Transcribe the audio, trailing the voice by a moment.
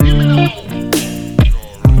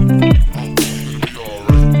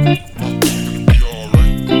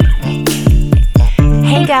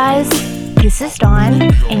This is Dawn,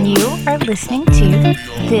 and you are listening to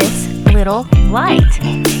This Little Light.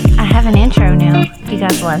 I have an intro now. You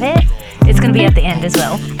guys love it? It's going to be at the end as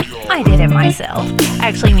well. I did it myself.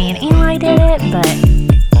 Actually, me and Eli did it, but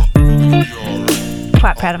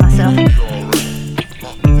quite proud of myself.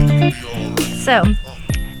 So,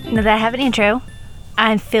 now that I have an intro,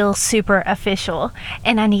 I feel super official,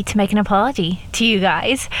 and I need to make an apology to you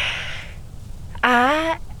guys.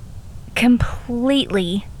 I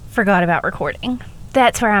completely forgot about recording.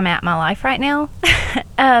 That's where I'm at in my life right now.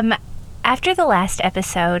 After the last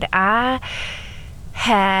episode, I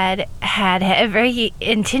had every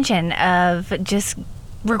intention of just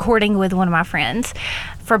recording with one of my friends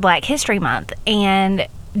for Black History Month, and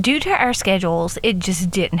due to our schedules, it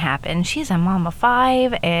just didn't happen. She's a mom of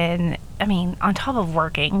 5, and I mean, on top of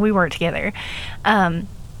working, we work together.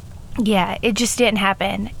 Yeah, it just didn't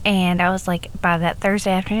happen. And I was like, by that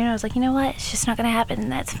Thursday afternoon, I was like, you know what? It's just not going to happen.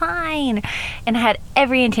 That's fine. And I had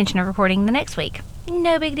every intention of recording the next week.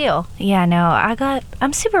 No big deal. Yeah, no,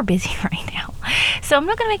 I'm super busy right now. So I'm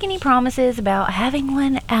not going to make any promises about having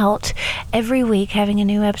one out every week, having a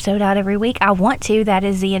new episode out every week. I want to. That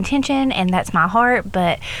is the intention, and that's my heart.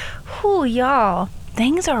 But, whew, y'all,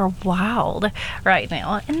 things are wild right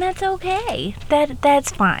now, and that's okay.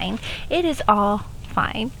 That's fine. It is all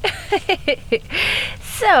fine.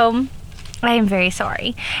 So I am very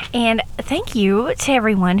sorry, and thank you to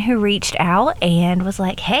everyone who reached out and was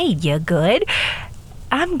like, hey, you good?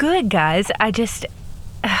 I'm good, guys. I just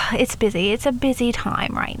it's busy. It's a busy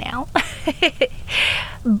time right now.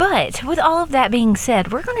 But with all of that being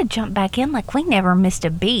said, we're going to jump back in like we never missed a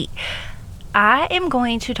beat. I am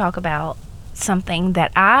going to talk about something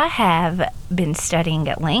that I have been studying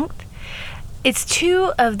at length. It's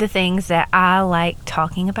two of the things that I like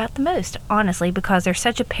talking about the most, honestly, because they're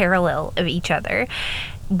such a parallel of each other.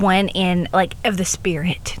 One in, like, of the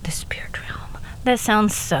spirit realm. That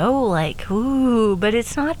sounds so, like, ooh, but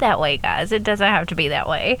it's not that way, guys. It doesn't have to be that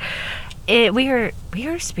way. We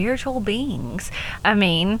are spiritual beings. I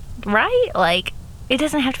mean, right? Like, it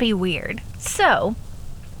doesn't have to be weird. So,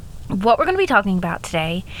 what we're going to be talking about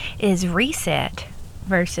today is reset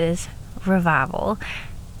versus revival.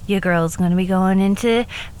 Your girl's going to be going into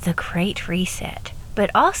the Great Reset. But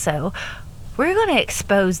also, we're going to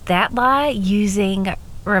expose that lie using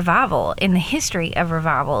revival in the history of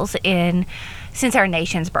revivals since our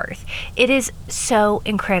nation's birth. It is so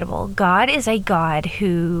incredible. God is a God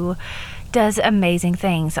who does amazing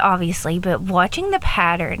things, obviously, but watching the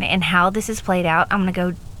pattern and how this is played out, I'm going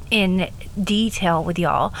to go in detail with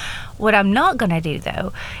y'all. What I'm not going to do,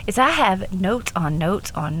 though, is I have notes on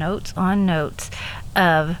notes on notes on notes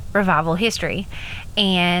of revival history,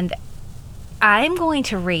 and I'm going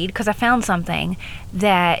to read, because I found something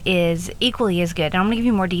that is equally as good, and I'm going to give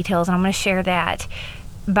you more details, and I'm going to share that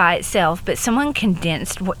by itself, but someone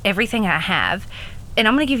condensed everything I have, and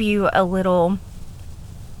I'm going to give you a little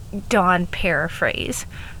Dawn paraphrase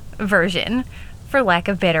version, for lack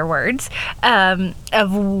of better words,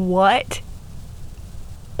 of what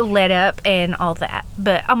led up and all that.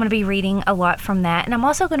 But I'm going to be reading a lot from that, and I'm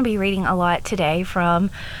also going to be reading a lot today from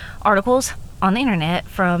articles on the internet,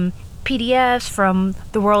 from PDFs, from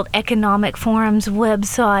the World Economic Forum's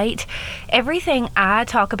website. Everything I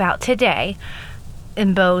talk about today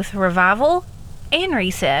in both revival and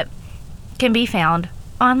reset can be found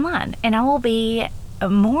online, and I will be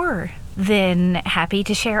more than happy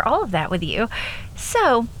to share all of that with you.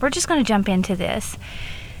 So we're just going to jump into this,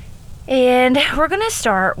 and we're going to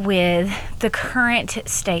start with the current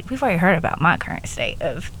state. We've already heard about my current state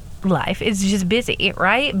of life. It's just busy,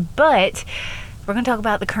 right? But we're going to talk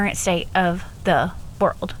about the current state of the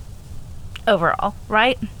world overall,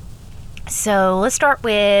 right? So let's start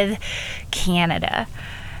with Canada.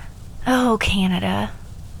 Oh, Canada.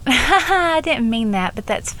 I didn't mean that, but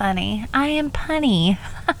that's funny. I am punny.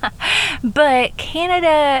 But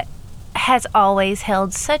Canada has always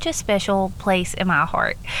held such a special place in my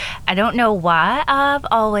heart. I don't know why I've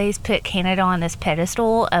always put Canada on this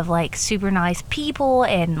pedestal of like super nice people,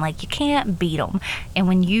 and like you can't beat them. And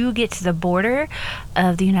when you get to the border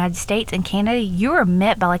of the United States and Canada, you are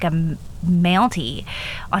met by like a Mountie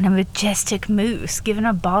on a majestic moose given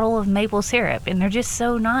a bottle of maple syrup, and they're just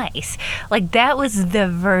so nice. Like, that was the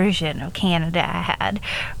version of Canada I had,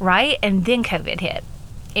 right? And then COVID hit,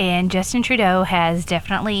 and Justin Trudeau has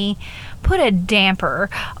definitely put a damper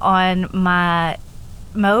on my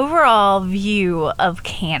overall view of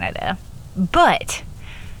Canada. But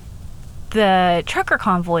the trucker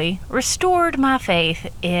convoy restored my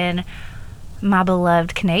faith in my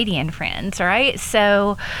beloved Canadian friends, right?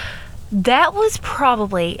 So that was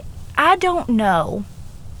probably, I don't know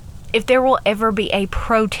if there will ever be a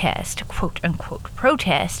protest, quote unquote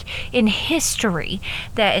protest, in history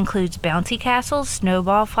that includes bouncy castles,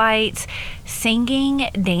 snowball fights, singing,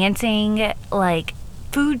 dancing, like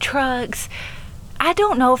food trucks, I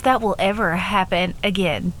don't know if that will ever happen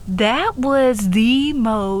again. That was the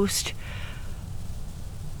most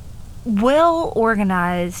well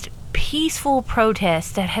organized, peaceful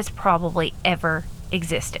protest that has probably ever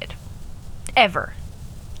existed. Ever.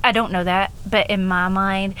 I don't know that, but in my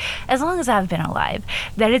mind, as long as I've been alive,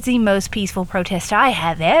 that is the most peaceful protest I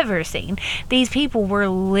have ever seen. These people were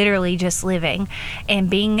literally just living and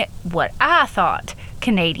being what I thought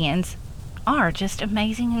Canadians are, just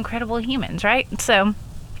amazing, incredible humans, right? So,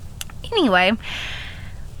 anyway,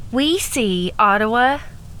 we see Ottawa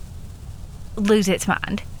lose its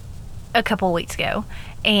mind a couple weeks ago.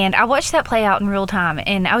 And I watched that play out in real time,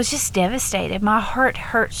 and I was just devastated. My heart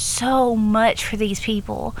hurt so much for these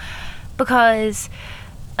people because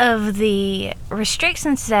of the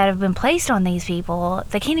restrictions that have been placed on these people.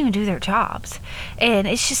 They can't even do their jobs, and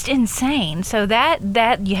it's just insane. So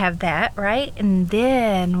that you have that, right? And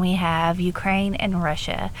then we have Ukraine and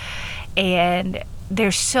Russia, and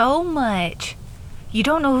there's so much. You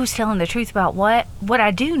don't know who's telling the truth about what. What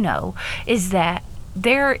I do know is that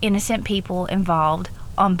there are innocent people involved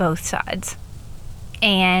on both sides.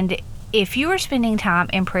 And if you are spending time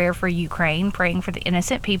in prayer for Ukraine, praying for the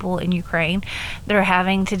innocent people in Ukraine that are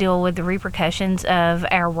having to deal with the repercussions of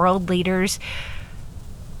our world leaders'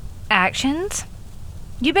 actions,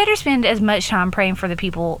 you better spend as much time praying for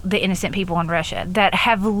the innocent people in Russia that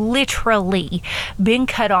have literally been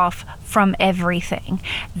cut off from everything.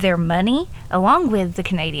 Their money, along with the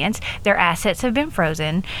Canadians, their assets have been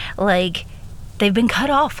frozen. Like, they've been cut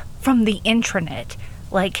off from the intranet.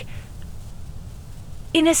 Like,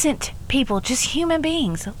 innocent people, just human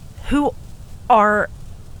beings who are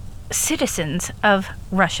citizens of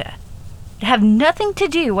Russia, have nothing to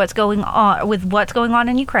do with what's going on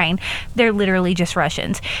in Ukraine. They're literally just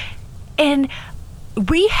Russians. And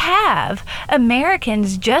we have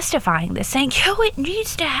Americans justifying this, saying, it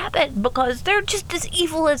needs to happen because they're just as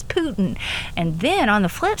evil as Putin. And then on the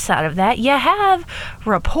flip side of that, you have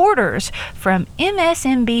reporters from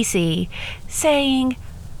MSNBC saying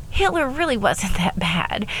Hitler really wasn't that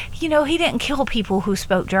bad. He didn't kill people who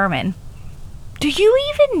spoke German. Do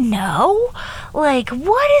you even know? Like,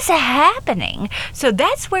 what is happening? So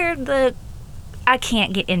that's where I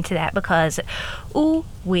can't get into that because,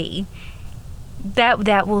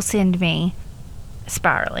 that will send me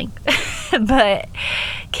spiraling. But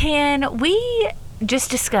can we just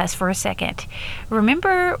discuss for a second?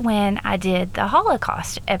 Remember when I did the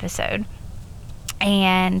Holocaust episode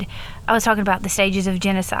and I was talking about the stages of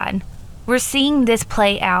genocide? We're seeing this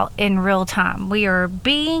play out in real time. We are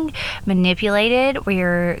being manipulated.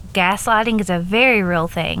 Gaslighting is a very real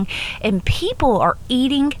thing. And people are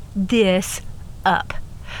eating this up.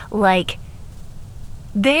 Like,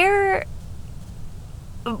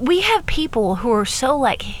 we have people who are so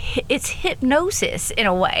like, it's hypnosis in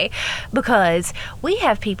a way, because we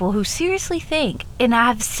have people who seriously think, and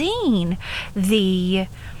I've seen the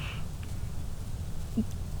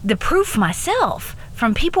proof myself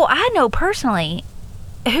from people I know personally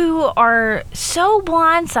who are so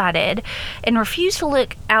blindsided and refuse to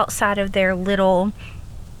look outside of their little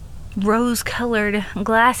rose-colored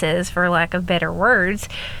glasses, for lack of better words,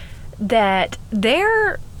 that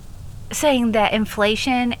they're saying that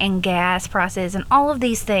inflation and gas prices and all of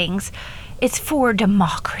these things, it's for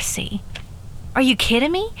democracy. Are you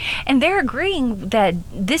kidding me? And they're agreeing that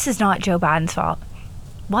this is not Joe Biden's fault.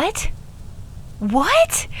 What?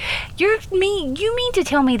 You mean to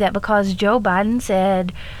tell me that because Joe Biden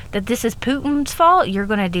said that this is Putin's fault, you're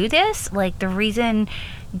going to do this? Like, the reason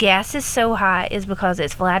gas is so high is because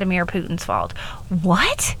it's Vladimir Putin's fault.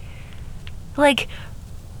 What? Like,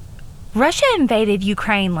 Russia invaded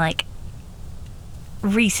Ukraine, like,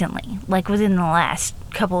 recently, like within the last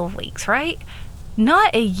couple of weeks, right?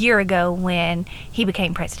 Not a year ago when he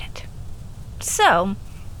became president. So,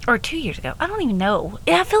 or 2 years ago. I don't even know.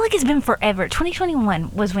 I feel like it's been forever.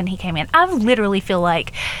 2021 was when he came in. I literally feel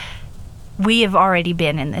like we have already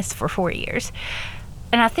been in this for 4 years.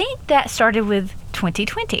 And I think that started with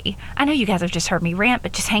 2020. I know you guys have just heard me rant,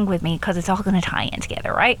 but just hang with me because it's all going to tie in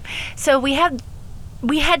together, right? So we had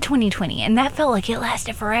 2020, and that felt like it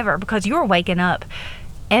lasted forever because you were waking up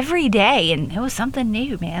every day and it was something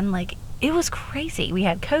new, man. Like, it was crazy. We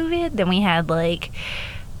had COVID, then we had like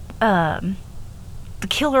the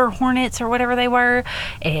killer hornets or whatever they were,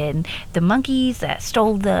 and the monkeys that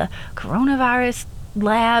stole the coronavirus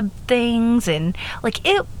lab things, and like,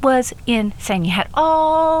 it was insane. You had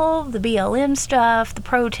all the BLM stuff, the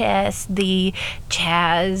protests, the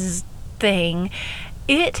Chaz thing.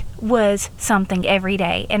 It was something every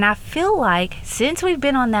day. And I feel like since we've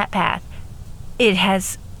been on that path,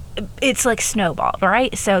 it's like snowballed,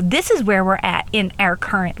 right? So this is where we're at in our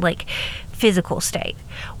current like physical state,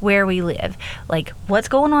 where we live, like what's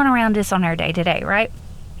going on around us on our day to day, right?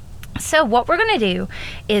 So what we're going to do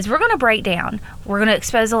is we're going to break down. We're going to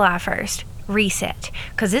expose a lie first, reset,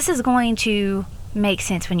 because this is going to make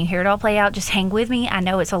sense when you hear it all play out. Just hang with me. I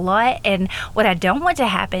know it's a lot, and what I don't want to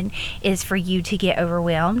happen is for you to get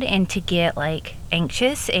overwhelmed and to get like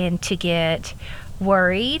anxious and to get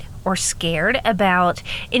worried or scared about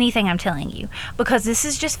anything I'm telling you, because this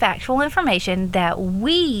is just factual information that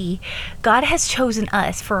God has chosen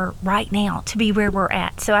us for right now to be where we're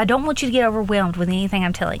at. So I don't want you to get overwhelmed with anything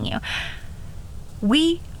I'm telling you.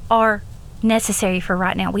 We are necessary for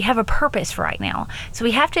right now. We have a purpose for right now. So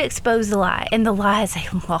we have to expose the lie, and the lie is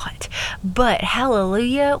a lot. But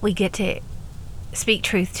hallelujah, we get to speak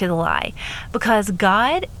truth to the lie, because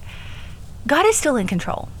God is still in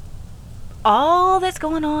control. All that's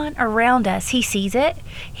going on around us, he sees it.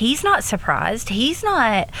 He's not surprised. He's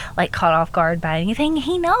not like caught off guard by anything.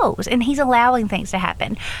 He knows, and he's allowing things to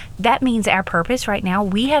happen. That means our purpose right now,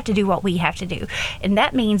 we have to do what we have to do. And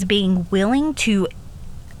that means being willing to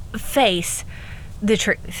face the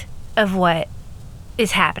truth of what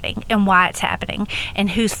is happening and why it's happening and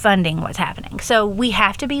who's funding what's happening. So we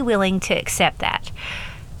have to be willing to accept that.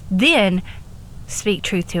 Then speak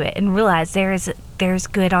truth to it and realize there's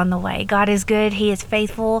good on the way. God is good. He is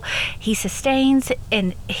faithful. He sustains,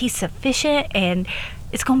 and he's sufficient, and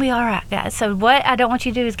it's going to be all right, guys. So what I don't want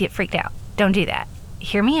you to do is get freaked out. Don't do that.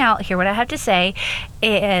 Hear me out. Hear what I have to say,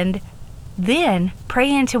 and then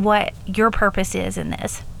pray into what your purpose is in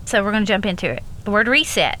this. So we're going to jump into it. The word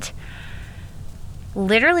reset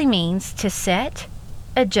literally means to set,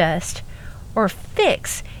 adjust, or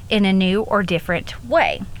fix in a new or different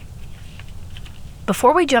way.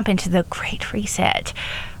 Before we jump into the Great Reset,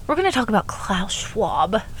 we're going to talk about Klaus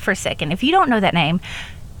Schwab for a second. If you don't know that name,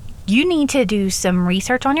 you need to do some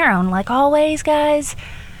research on your own. Like always, guys,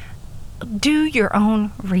 do your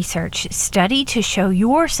own research. Study to show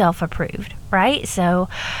yourself approved, right? So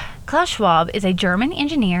Klaus Schwab is a German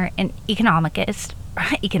engineer and economist.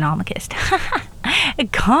 Oh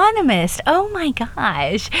my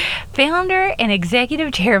gosh. Founder and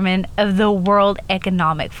executive chairman of the World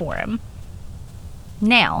Economic Forum.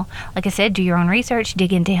 Now, like I said, do your own research,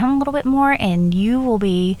 dig into him a little bit more, and you'll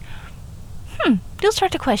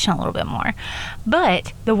start to question a little bit more.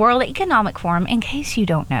 But the World Economic Forum, in case you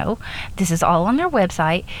don't know, this is all on their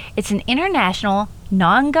website. It's an international,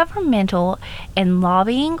 non-governmental, and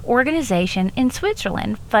lobbying organization in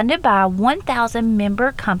Switzerland, funded by 1,000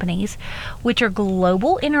 member companies, which are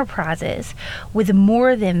global enterprises with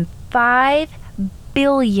more than $5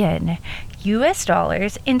 billion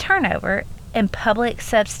in turnover and public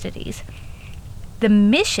subsidies. The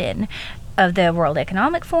mission of the World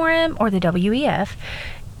Economic Forum, or the WEF,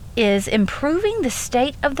 is improving the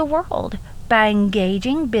state of the world by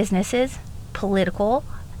engaging businesses, political,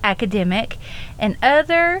 academic, and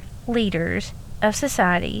other leaders of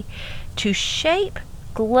society to shape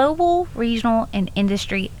global, regional, and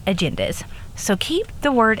industry agendas. So keep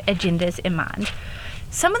the word agendas in mind.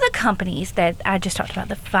 Some of the companies that I just talked about,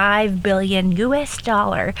 the $5 billion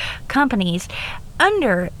companies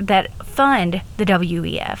under that fund the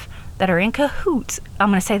WEF, that are in cahoots. I'm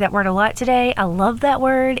going to say that word a lot today. I love that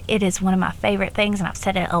word. It is one of my favorite things, and I've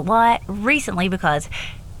said it a lot recently because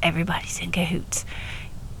everybody's in cahoots.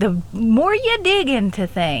 The more you dig into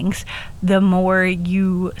things, the more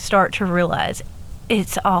you start to realize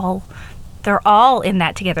they're all in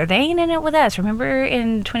that together. They ain't in it with us. Remember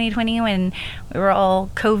in 2020 when we were all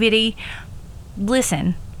COVID-y?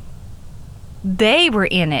 Listen, they were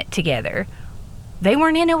in it together. They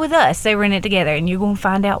weren't in it with us. They were in it together, and you're going to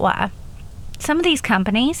find out why. Some of these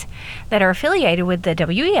companies that are affiliated with the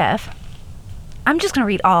WEF, I'm just going to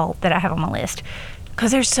read all that I have on my list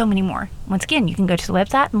because there's so many more. Once again, you can go to the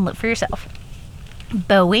website and look for yourself.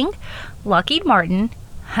 Boeing, Lockheed Martin,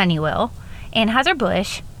 Honeywell,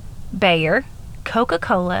 Anheuser-Busch, Bayer,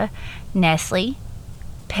 Coca-Cola, Nestle,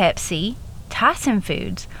 Pepsi, Tyson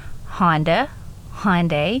Foods, Honda,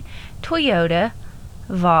 Hyundai, Toyota,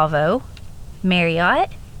 Volvo,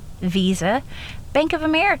 Marriott, Visa, Bank of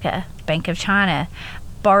America, Bank of China,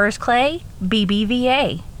 Bars Clay,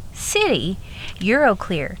 BBVA, Citi,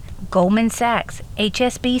 Euroclear, Goldman Sachs,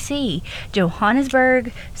 HSBC,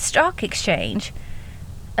 Johannesburg Stock Exchange,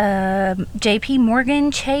 JP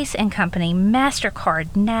Morgan Chase and Company, MasterCard,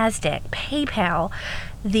 NASDAQ, PayPal,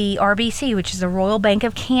 the RBC, which is the Royal Bank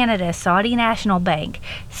of Canada, Saudi National Bank,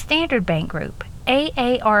 Standard Bank Group,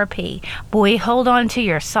 AARP. Boy, hold on to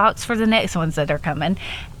your socks for the next ones that are coming.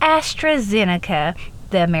 AstraZeneca,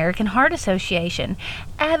 the American Heart Association,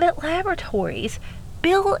 Abbott Laboratories,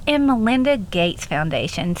 Bill and Melinda Gates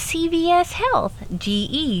Foundation, CVS Health,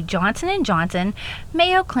 GE, Johnson & Johnson,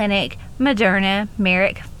 Mayo Clinic, Moderna,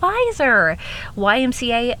 Merck, Pfizer,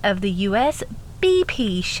 YMCA of the U.S.,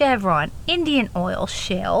 BP, Chevron, Indian Oil,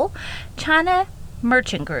 Shell, China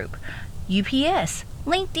Merchant Group, UPS,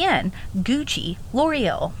 LinkedIn, Gucci,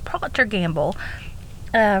 L'Oreal, Procter & Gamble,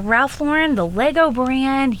 Ralph Lauren, the Lego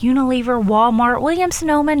brand, Unilever, Walmart,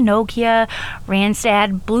 Williams-Sonoma, Nokia,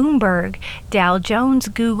 Randstad, Bloomberg, Dow Jones,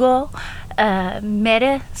 Google,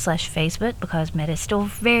 Meta/Facebook, because Meta is still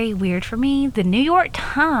very weird for me, the New York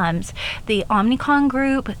Times, the Omnicom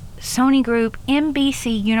Group, Sony Group,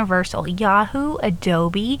 NBC Universal, Yahoo,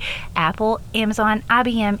 Adobe, Apple, Amazon,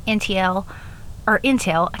 IBM, Intel,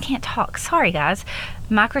 I can't talk, sorry guys,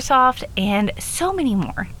 Microsoft, and so many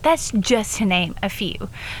more. That's just to name a few.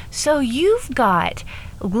 So you've got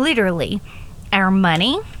literally our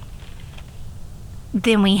money,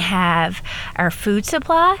 then we have our food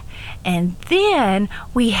supply, and then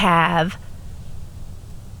we have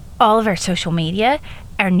all of our social media,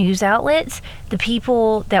 our news outlets, the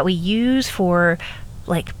people that we use for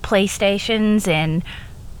like PlayStations and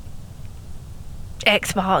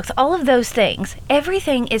Xbox, all of those things.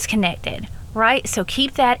 Everything is connected, right? So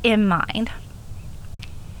keep that in mind.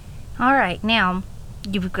 All right, now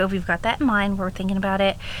we've got that in mind. We're thinking about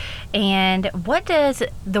it. And what does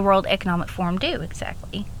the World Economic Forum do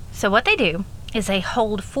exactly? So what they do is they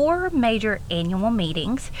hold 4 major annual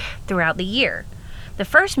meetings throughout the year. The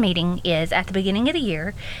first meeting is at the beginning of the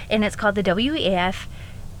year, and it's called the WEF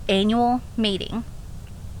Annual Meeting.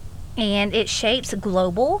 And it shapes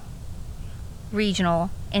global, regional,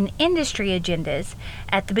 and industry agendas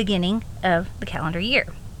at the beginning of the calendar year.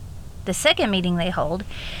 The second meeting they hold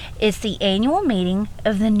is the annual meeting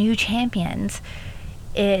of the new champions.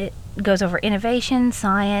 It goes over innovation,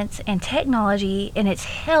 science, and technology, and it's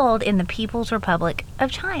held in the People's Republic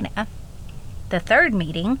of China. The third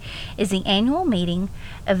meeting is the annual meeting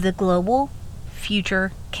of the Global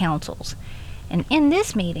Future Councils. And in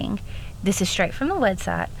this meeting, this is straight from the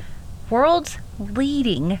website, world's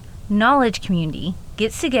leading knowledge community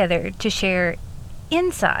gets together to share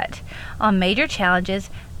insight on major challenges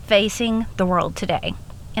facing the world today.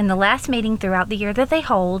 And the last meeting throughout the year that they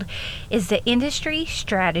hold is the Industry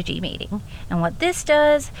Strategy Meeting. And what this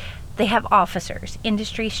does, they have officers,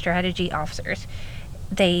 industry strategy officers.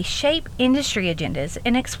 They shape industry agendas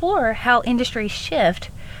and explore how industries shift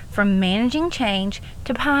from managing change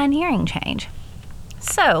to pioneering change.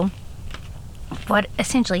 So, what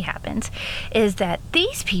essentially happens is that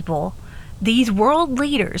these people, these world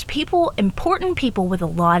leaders, important people with a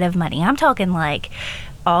lot of money, I'm talking like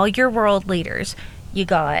all your world leaders, you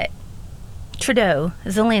got Trudeau,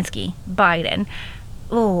 Zelensky, Biden,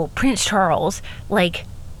 Prince Charles, like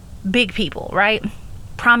big people, right?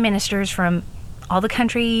 Prime ministers from all the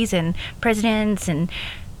countries, and presidents and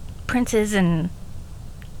princes and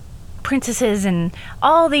princesses, and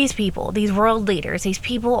all these people, these world leaders, these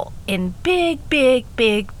people in big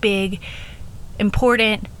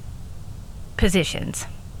important positions,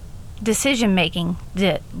 decision making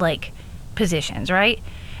like positions, right?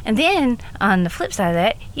 And then on the flip side of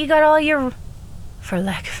that, you got all your, for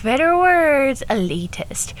lack of better words,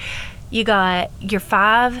 elitist. You got your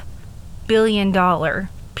 $5 billion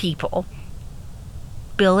people,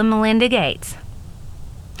 Bill and Melinda Gates.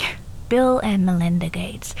 Bill and Melinda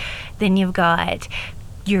Gates. Then you've got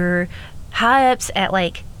your high ups at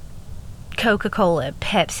like Coca-Cola,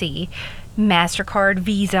 Pepsi, MasterCard,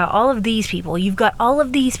 Visa, all of these people. You've got all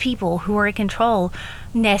of these people who are in control,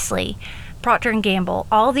 Nestle, Procter & Gamble,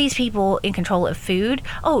 all these people in control of food.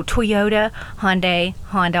 Toyota, Hyundai,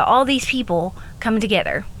 Honda, all these people coming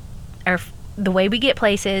together. The way we get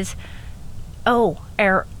places.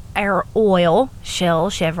 Our oil, Shell,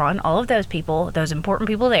 Chevron, all of those people, those important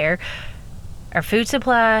people there, our food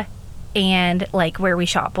supply, and like where we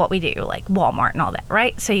shop, what we do, like Walmart and all that,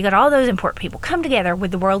 right? So you got all those important people come together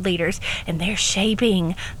with the world leaders, and they're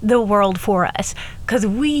shaping the world for us, because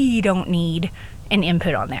we don't need an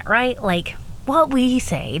input on that, right? Like what we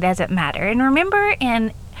say doesn't matter. And remember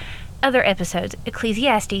in other episodes,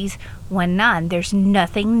 Ecclesiastes 1:9, there's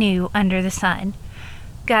nothing new under the sun.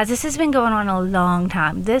 Guys, this has been going on a long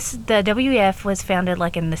time. The WEF was founded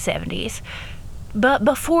like in the 70s. But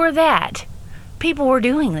before that, people were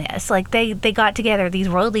doing this. Like they got together, these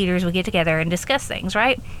world leaders would get together and discuss things,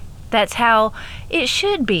 right? That's how it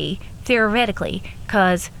should be, theoretically,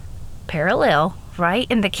 because parallel, right?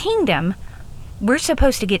 In the kingdom, we're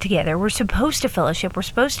supposed to get together. We're supposed to fellowship. We're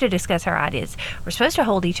supposed to discuss our ideas. We're supposed to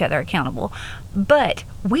hold each other accountable. But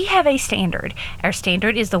we have a standard. Our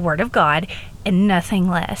standard is the Word of God and nothing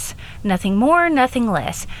less. Nothing more, nothing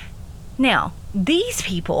less. Now, these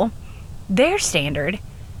people, their standard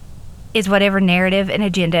is whatever narrative and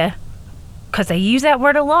agenda, because they use that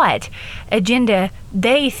word a lot, agenda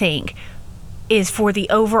they think is for the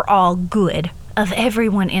overall good of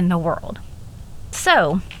everyone in the world.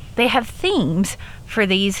 So they have themes for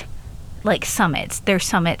these like summits. They're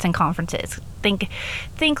summits and conferences. Think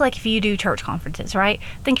like if you do church conferences, right?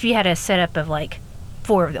 Think if you had a setup of like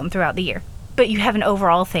 4 of them throughout the year, but you have an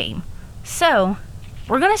overall theme. So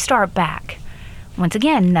we're going to start back. Once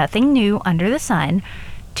again, nothing new under the sun.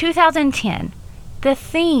 2010. The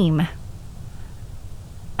theme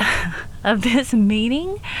of this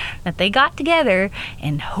meeting that they got together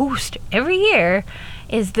and host every year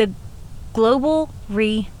is the global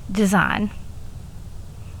redesign.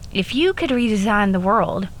 If you could redesign the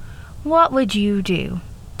world, what would you do?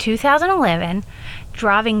 2011,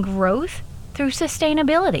 driving growth through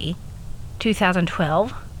sustainability.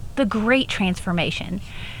 2012, the Great Transformation.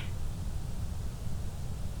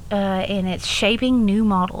 And it's shaping new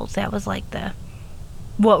models. That was like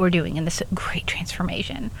what we're doing in this Great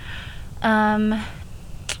Transformation.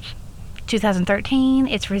 2013,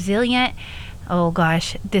 it's resilient. Oh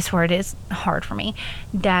gosh, this word is hard for me.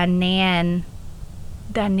 Dynamism.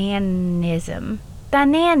 Dynamism.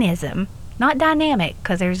 Not dynamic,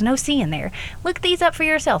 because there's no C in there. Look these up for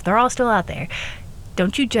yourself. They're all still out there.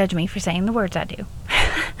 Don't you judge me for saying the words I do.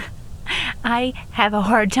 I have a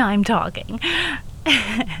hard time talking.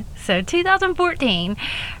 So 2014,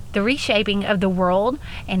 the reshaping of the world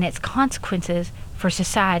and its consequences for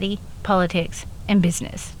society, politics, and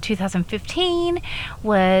business. 2015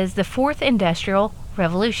 was the 4th Industrial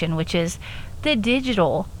Revolution, which is the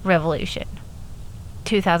digital revolution.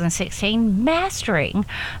 2016, mastering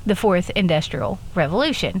the 4th Industrial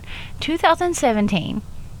Revolution. 2017,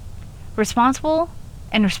 responsive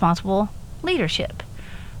and responsible leadership.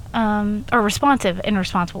 Responsive and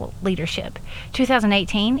responsible leadership.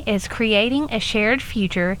 2018 is creating a shared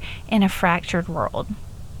future in a fractured world.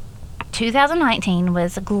 2019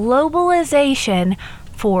 was globalization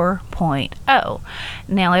 4.0.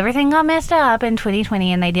 Now everything got messed up in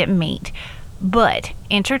 2020 and they didn't meet. But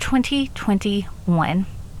enter 2021,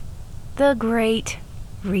 the Great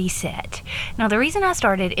Reset. Now the reason I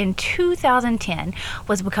started in 2010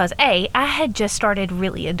 was because I had just started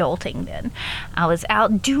really adulting then. I was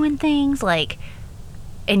out doing things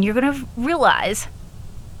and you're going to realize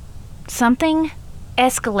something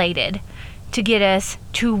escalated to get us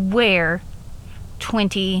to where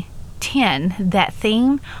 2010, that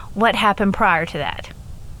theme, what happened prior to that.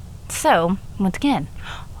 So, once again,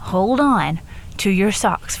 hold on to your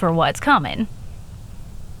socks for what's coming.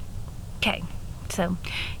 Okay, so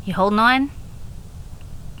you holding on?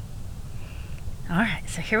 Alright,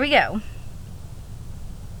 so here we go.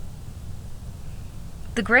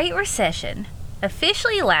 The Great Recession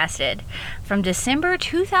officially lasted from December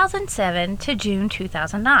 2007 to June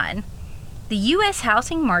 2009. The U.S.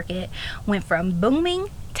 housing market went from booming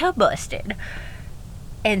to busted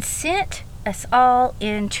and sent us all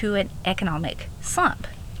into an economic slump.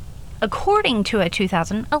 According to a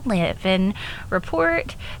 2011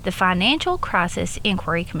 report, the Financial Crisis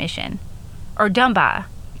Inquiry Commission, or done by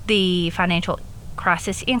the Financial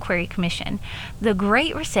Crisis Inquiry Commission, the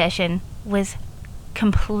Great Recession was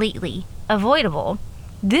completely avoidable.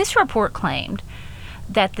 This report claimed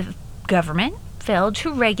that the government failed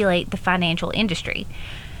to regulate the financial industry,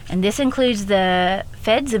 and this includes the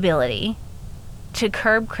Fed's ability to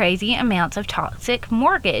curb crazy amounts of toxic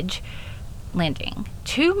mortgage lending.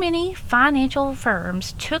 Too many financial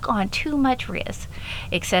firms took on too much risk,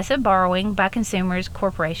 excessive borrowing by consumers,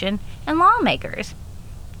 corporations, and lawmakers.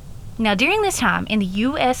 Now, during this time, in the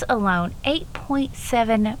U.S. alone,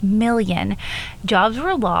 8.7 million jobs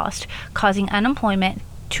were lost, causing unemployment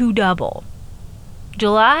to double.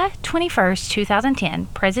 July 21st, 2010,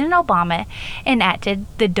 President Obama enacted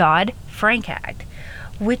the Dodd-Frank Act,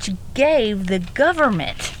 which gave the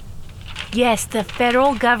government, yes, the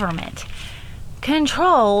federal government,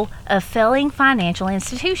 control of failing financial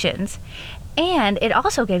institutions, and it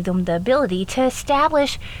also gave them the ability to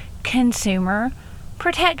establish consumer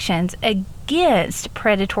protections against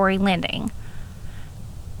predatory lending.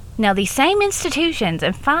 Now, these same institutions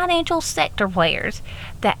and financial sector players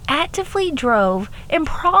that actively drove and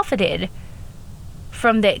profited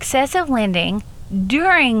from the excessive lending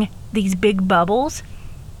during these big bubbles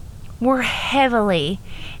were heavily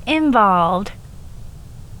involved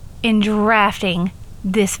in drafting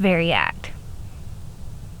this very act.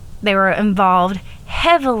 They were involved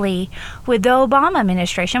heavily with the Obama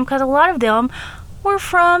administration because a lot of them were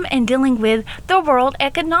from and dealing with the World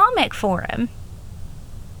Economic Forum.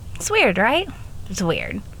 It's weird, right? It's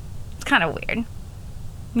weird. It's kind of weird.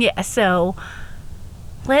 Yeah, so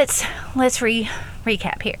let's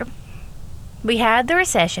recap here. We had the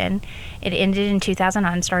recession. It ended in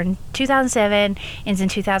 2009, started in 2007, ends in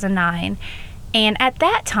 2009. And at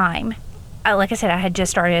that time, like I said, I had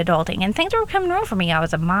just started adulting and things were coming wrong for me. I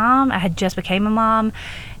was a mom. I had just became a mom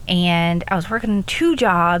and I was working 2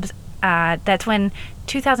 jobs. That's when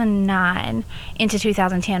 2009 into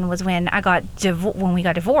 2010 was when I got when we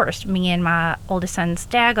got divorced. Me and my oldest son's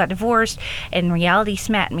dad got divorced, and reality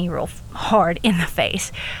smacked me real hard in the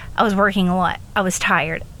face. I was working a lot. I was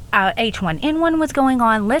tired. H1N1 was going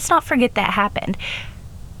on. Let's not forget that happened.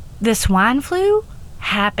 The swine flu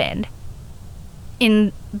happened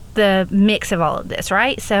in the mix of all of this,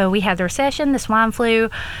 right? So we had the recession, the swine flu,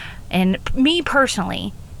 and me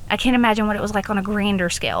personally, I can't imagine what it was like on a grander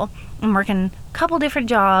scale. I'm working a couple different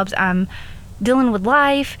jobs. I'm dealing with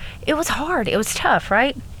life. It was hard. It was tough,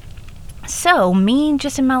 right? So me,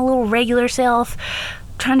 just in my little regular self,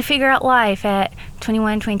 trying to figure out life at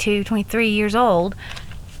 21, 22, 23 years old,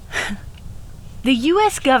 the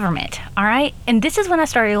U.S. government, all right? And this is when I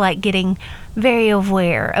started getting very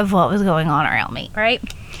aware of what was going on around me, right?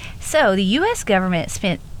 So the U.S. government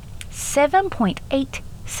spent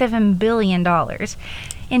 $7.87 billion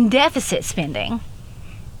in deficit spending,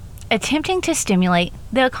 attempting to stimulate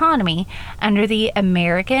the economy under the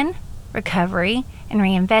American Recovery and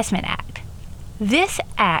Reinvestment Act. This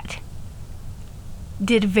act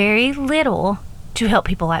did very little to help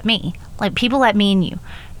people like me, people like me and you,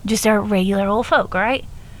 just our regular old folk, right?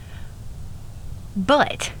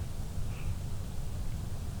 But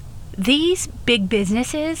these big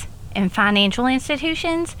businesses and financial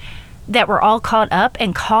institutions that were all caught up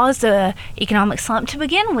and caused the economic slump to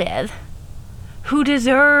begin with, who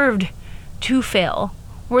deserved to fail,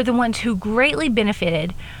 were the ones who greatly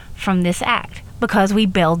benefited from this act because we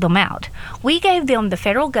bailed them out. We gave them the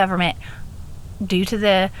federal government, due to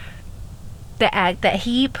the act that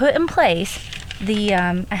he put in place,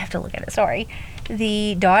 I have to look at it, sorry,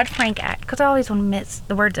 the Dodd-Frank Act, because I always want to mix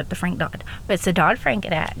the words up, the Frank Dodd, but it's the Dodd-Frank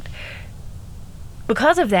Act.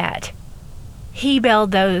 Because of that, he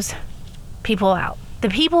bailed those people out. The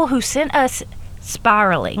people who sent us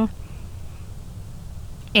spiraling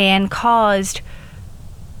and caused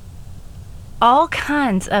all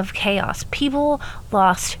kinds of chaos. People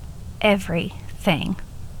lost everything,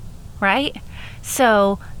 right?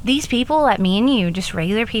 So these people, like me and you, just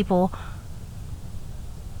regular people,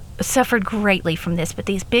 suffered greatly from this. But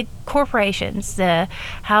these big corporations, the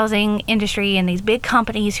housing industry, and these big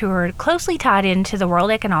companies who are closely tied into the World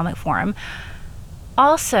Economic Forum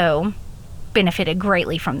also benefited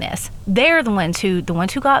greatly from this. They're the ones who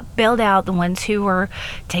got bailed out, the ones who were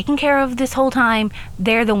taken care of this whole time.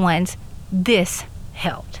 They're the ones this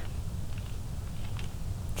helped.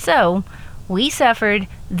 So we suffered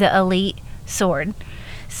the elite sword.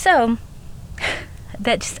 So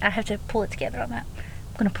I have to pull it together on that.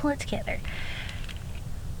 I'm going to pull it together.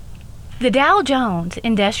 The Dow Jones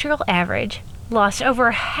Industrial Average lost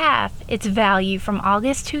over half its value from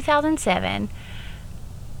August 2007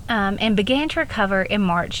 and began to recover in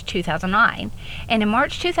March 2009. And in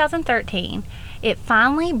March 2013, it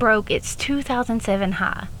finally broke its 2007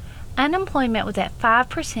 high. Unemployment was at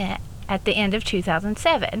 5% at the end of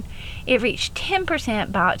 2007. It reached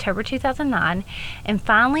 10% by October 2009 and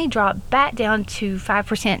finally dropped back down to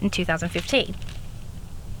 5% in 2015.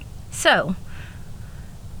 So,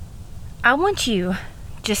 I want you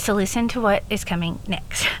just to listen to what is coming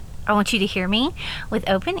next. I want you to hear me with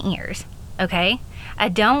open ears, okay? I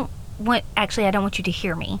don't want you to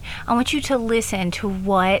hear me. I want you to listen to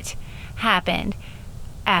what happened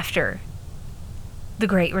after the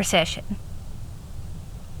Great Recession.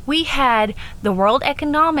 We had the World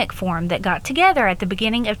Economic Forum that got together at the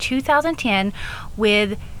beginning of 2010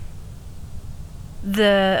 with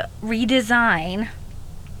the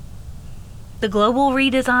global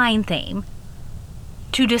redesign theme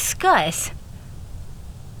to discuss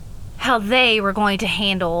how they were going to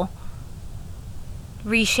handle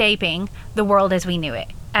reshaping the world as we knew it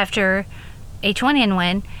after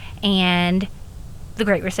H1N1 and the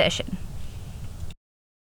Great Recession.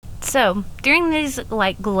 So during this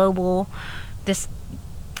global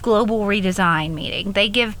redesign meeting, they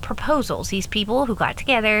give proposals. These people who got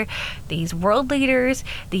together, these world leaders,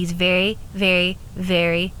 these very, very,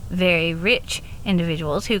 very, very rich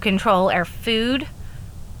individuals who control our food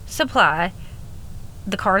supply,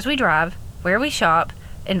 the cars we drive, where we shop,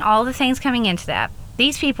 and all the things coming into that.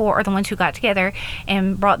 These people are the ones who got together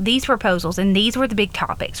and brought these proposals, and these were the big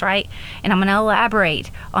topics, right? And I'm going to elaborate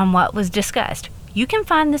on what was discussed. You can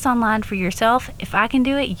find this online for yourself. If I can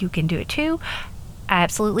do it, you can do it too. I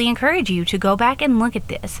absolutely encourage you to go back and look at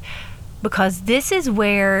this, because this is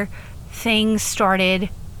where things started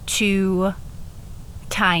to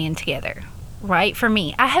tie in together, right? For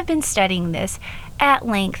me, I have been studying this at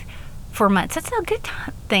length for months. That's a good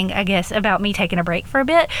thing, I guess, about me taking a break for a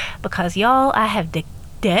bit, because y'all, I have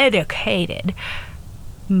dedicated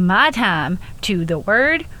my time to the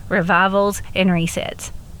word, revivals, and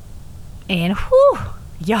resets. And whew,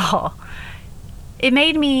 y'all, it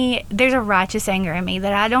made me, there's a righteous anger in me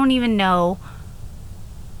that I don't even know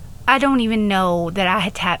that I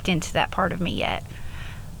had tapped into that part of me yet,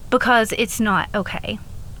 because it's not okay.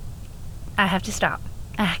 I have to stop.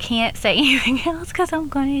 I can't say anything else because I'm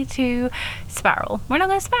going to spiral. We're not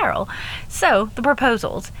going to spiral. So, the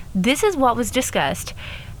proposals. This is what was discussed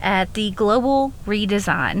at the Global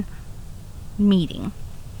Redesign meeting.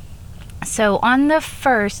 So, on the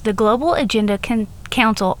first, the Global Agenda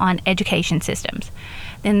Council on Education Systems.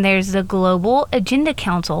 Then there's the Global Agenda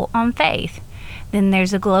Council on Faith. Then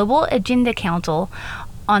there's the Global Agenda Council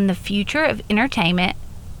on the Future of Entertainment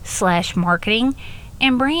 / Marketing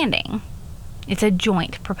and Branding. It's a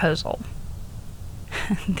joint proposal.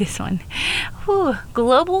 This one. Whew.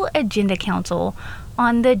 Global Agenda Council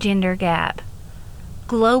on the Gender Gap.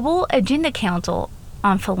 Global Agenda Council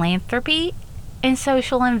on Philanthropy and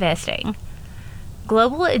Social Investing.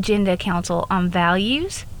 Global Agenda Council on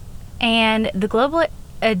Values. And the Global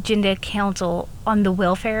Agenda Council on the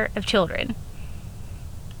Welfare of Children.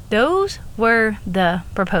 Those were the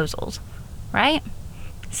proposals, right?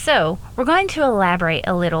 So, we're going to elaborate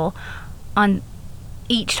a little on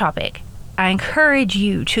each topic. I encourage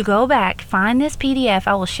you to go back, find this PDF.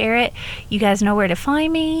 I will share it. You guys know where to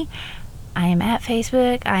find me. I am at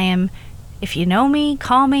Facebook. If you know me,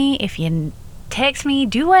 call me. If you text me,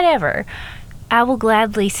 do whatever. I will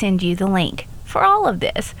gladly send you the link for all of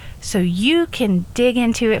this so you can dig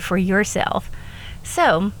into it for yourself.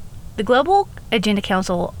 So, the Global Agenda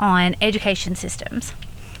Council on Education Systems.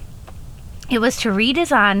 It was to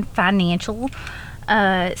redesign financial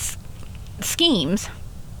schemes.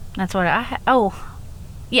 That's what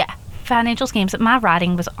financial schemes. My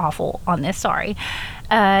writing was awful on this, sorry.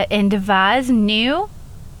 And devise new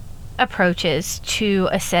approaches to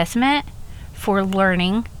assessment for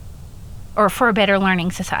learning, or for a better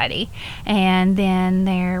learning society. And then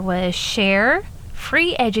there was share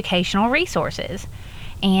free educational resources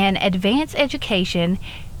and advance education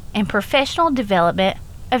and professional development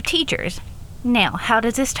of teachers. Now, how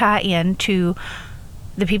does this tie in to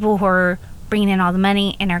the people who are bringing in all the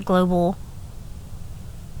money and our global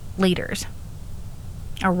leaders,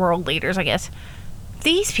 our world leaders, I guess?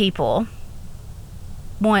 These people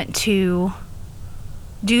want to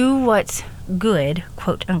do what's good,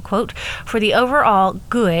 quote unquote, for the overall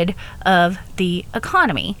good of the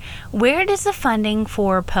economy. Where does the funding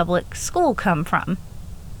for public school come from?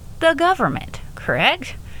 The government,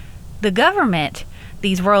 correct? The government,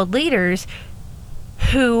 these world leaders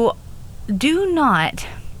who do not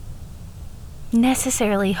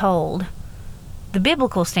necessarily hold the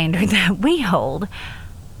biblical standard that we hold,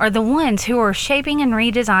 are the ones who are shaping and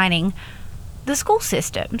redesigning the school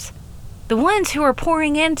systems, the ones who are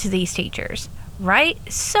pouring into these teachers, right?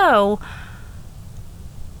 So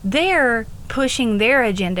they're pushing their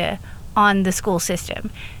agenda on the school system.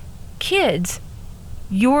 Kids,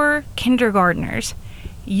 your kindergartners,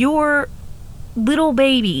 your little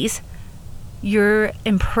babies, your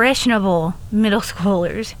impressionable middle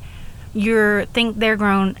schoolers, your think they're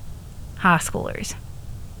grown high schoolers,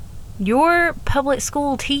 your public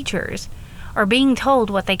school teachers are being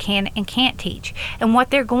told what they can and can't teach and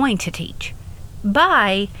what they're going to teach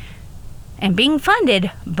by, and being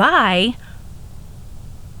funded by,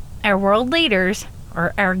 our world leaders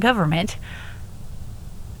or our government,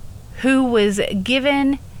 who was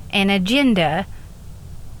given an agenda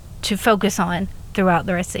to focus on throughout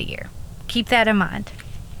the rest of the year. Keep that in mind.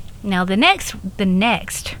 Now the next,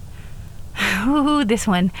 this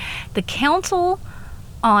one, the Council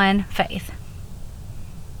on Faith.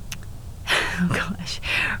 Oh gosh.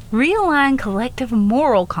 Realign collective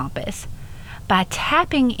moral compass by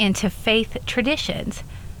tapping into faith traditions.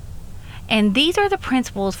 And these are the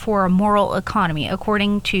principles for a moral economy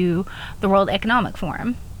according to the World Economic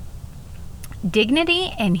Forum.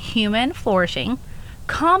 Dignity and human flourishing,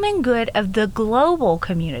 common good of the global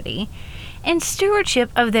community, and stewardship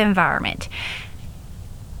of the environment.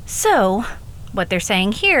 So, what they're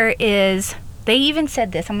saying here is, they even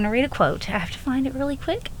said this. I'm going to read a quote. I have to find it really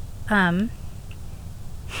quick.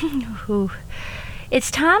 It's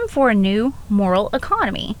time for a new moral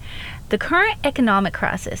economy. The current economic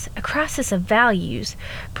crisis, a crisis of values,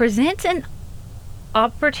 presents an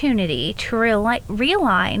opportunity to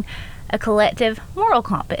realign a collective moral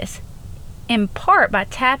compass, in part by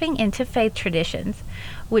tapping into faith traditions,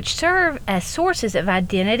 which serve as sources of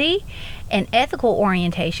identity and ethical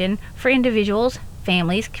orientation for individuals,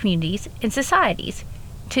 families, communities, and societies.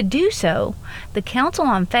 To do so, the Council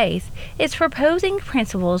on Faith is proposing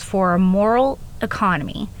principles for a moral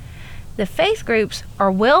economy. The faith groups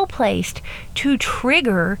are well placed to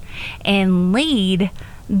trigger and lead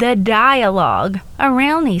the dialogue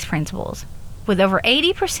around these principles. With over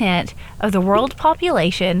 80% of the world's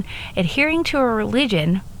population adhering to a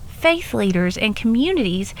religion, faith leaders and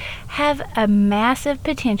communities have a massive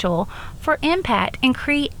potential for impact in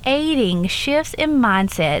creating shifts in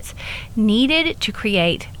mindsets needed to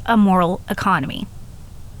create a moral economy.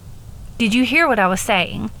 Did you hear what I was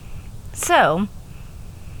saying? So,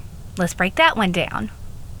 let's break that one down.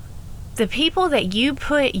 The people that you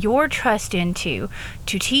put your trust into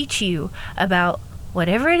to teach you about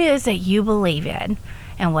whatever it is that you believe in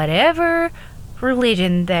and whatever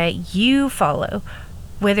religion that you follow,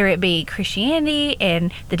 whether it be Christianity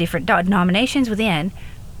and the different denominations within,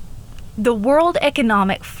 the World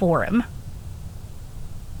Economic Forum,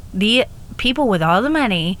 the people with all the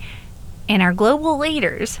money and our global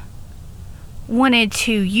leaders wanted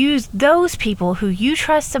to use those people who you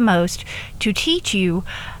trust the most to teach you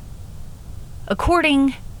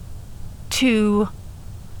according to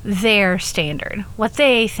their standard, what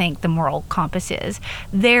they think the moral compass is,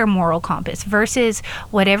 their moral compass, versus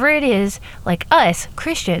whatever it is, like us,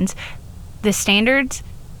 Christians, the standards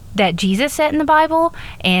that Jesus set in the Bible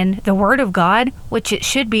and the Word of God, which it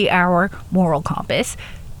should be our moral compass.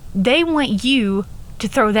 They want you to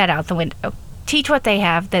throw that out the window. Teach what they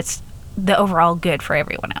have that's the overall good for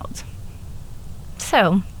everyone else.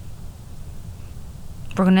 So,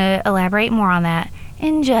 we're going to elaborate more on that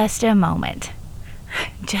in just a moment.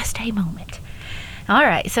 Just a moment. All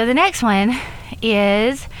right, so the next one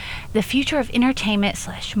is the future of entertainment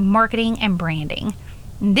 / marketing and branding.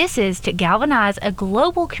 This is to galvanize a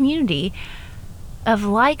global community of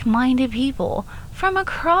like-minded people from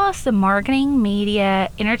across the marketing, media,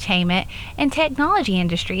 entertainment, and technology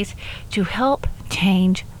industries to help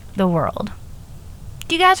change the world.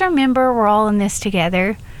 Do you guys remember we're all in this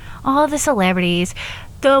together? All the celebrities,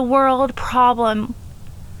 the world problem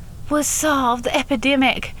was solved, the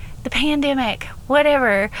epidemic, the pandemic,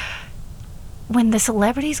 whatever. When the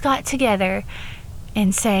celebrities got together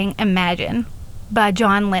and sang Imagine by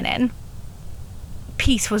John Lennon,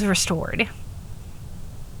 peace was restored.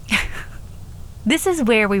 This is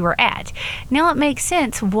where we were at. Now it makes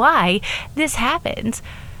sense why this happens.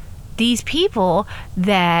 These people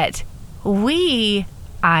that we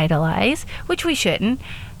idolize, which we shouldn't,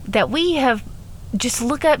 that we have just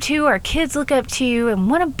look up to, our kids look up to and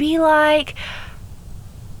want to be like,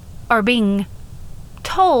 are being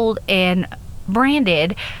told and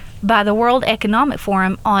branded by the World Economic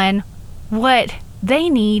Forum on what they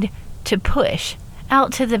need to push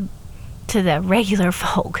out to the regular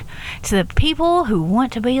folk, to the people who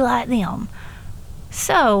want to be like them.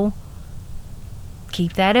 So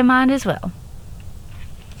keep that in mind as well.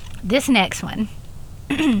 This next one,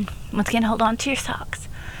 once again, hold on to your socks.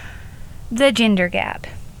 The gender gap.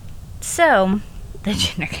 So, the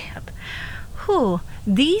gender gap.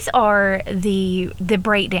 These are the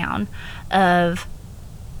breakdown of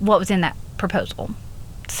what was in that proposal.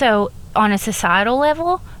 So, on a societal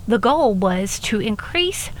level, the goal was to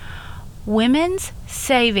increase women's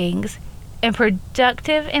savings and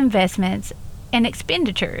productive investments and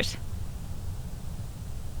expenditures.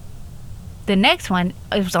 The next one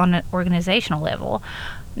was on an organizational level,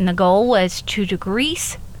 and the goal was to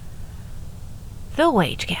decrease the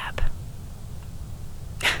wage gap.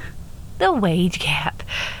 The wage gap.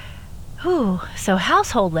 So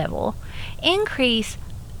household level, increase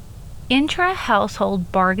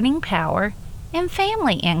intra-household bargaining power and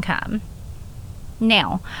family income.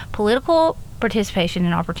 Now, political participation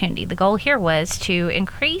and opportunity. The goal here was to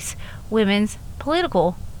increase women's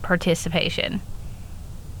political participation.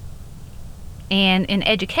 And in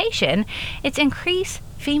education, it's increase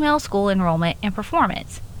female school enrollment and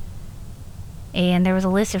performance. And there was a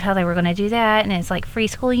list of how they were going to do that, and it's like free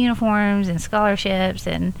school uniforms and scholarships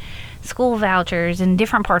and school vouchers in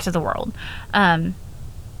different parts of the world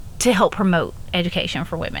to help promote education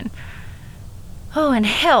for women. And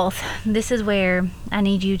health. This is where I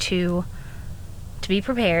need you to be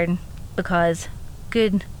prepared, because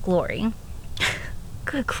good glory.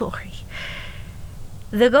 Good glory.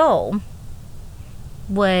 The goal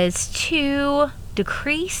was to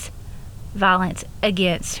decrease violence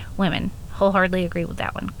against women. Wholeheartedly agree with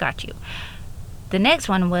that one. Got you. The next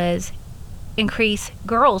one was increase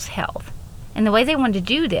girls' health. And the way they wanted to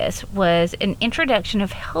do this was an introduction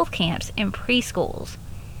of health camps in preschools.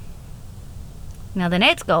 Now, the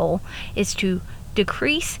next goal is to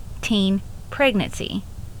decrease teen pregnancy.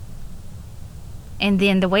 And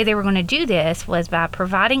then the way they were going to do this was by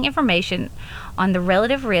providing information on the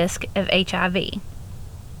relative risk of HIV.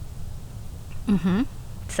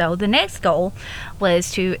 So the next goal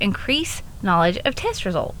was to increase knowledge of test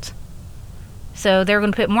results. So they were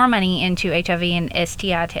going to put more money into HIV and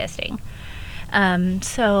STI testing.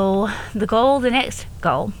 So the next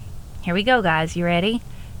goal, here we go, guys. You ready?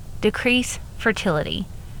 Decrease fertility.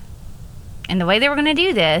 And the way they were going to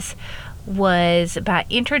do this was by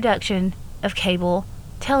introduction of cable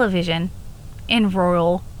television in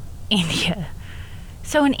rural India.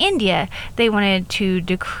 So in India, they wanted to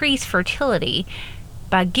decrease fertility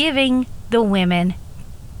by giving the women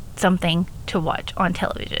something to watch on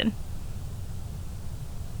television.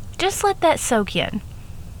 Just let that soak in.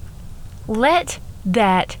 Let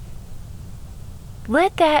that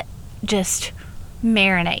just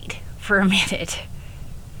marinate for a minute.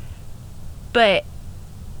 But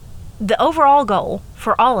the overall goal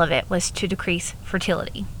for all of it was to decrease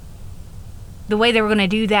fertility. The way they were going to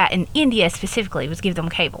do that in India specifically was give them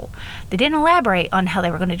cable. They didn't elaborate on how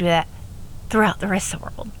they were going to do that throughout the rest of the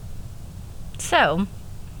world. So,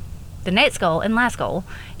 the next goal and last goal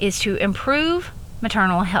is to improve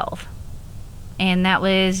maternal health. And that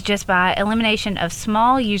was just by elimination of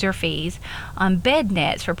small user fees on bed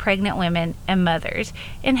nets for pregnant women and mothers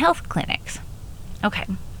in health clinics. Okay,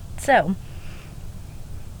 so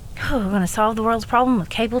we're going to solve the world's problem with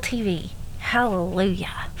cable TV.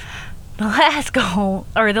 Hallelujah. The last goal,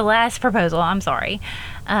 or the last proposal,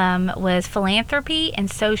 was philanthropy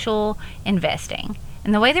and social investing.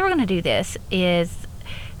 And the way they were going to do this is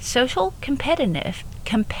social competitiveness.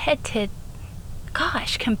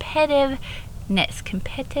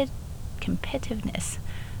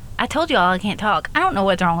 I told y'all I can't talk. I don't know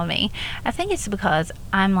what's wrong with me. I think it's because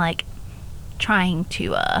I'm like trying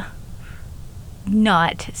to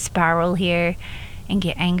not spiral here and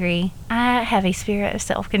get angry. I have a spirit of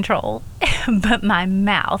self-control, but my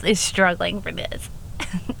mouth is struggling for this.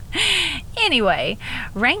 Anyway,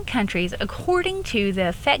 rank countries according to the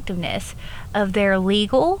effectiveness of their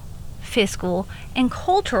legal, fiscal, and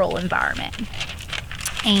cultural environment.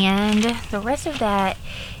 And the rest of that,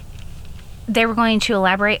 they were going to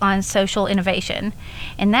elaborate on social innovation.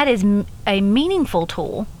 And that is a meaningful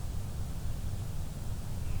tool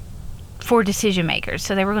for decision makers.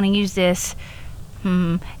 So they were going to use this,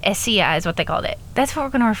 SCI is what they called it. That's what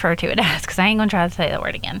we're going to refer to it as, because I ain't going to try to say that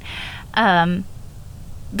word again.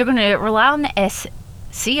 They're going to rely on the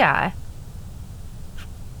SCI,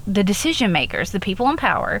 the decision makers, the people in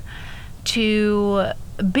power, to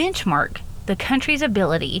benchmark the country's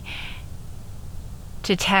ability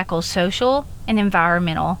to tackle social and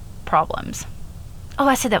environmental problems. Oh,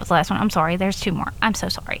 I said that was the last one. I'm sorry. There's two more. I'm so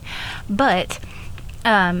sorry. But,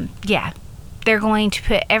 they're going to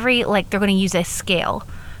put they're going to use a scale,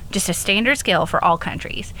 just a standard scale for all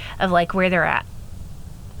countries of like where they're at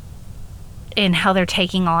and how they're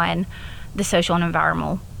taking on the social and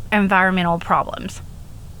environmental problems.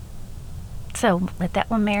 So let that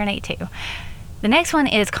one marinate too. The next one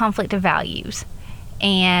is conflict of values.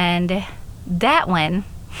 And that one,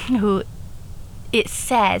 it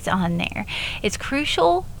says on there, it's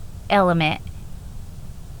crucial element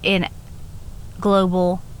in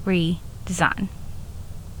global redesign.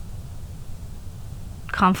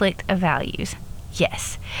 Conflict of values.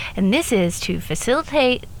 Yes. And this is to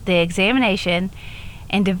facilitate the examination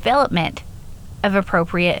and development of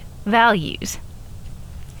appropriate values.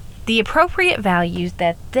 The appropriate values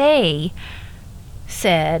that they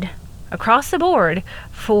said across the board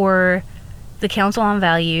for the Council on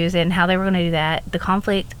Values and how they were going to do that, the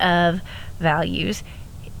conflict of values,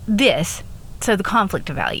 so the conflict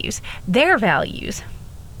of values, their values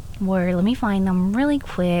were, let me find them really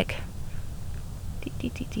quick.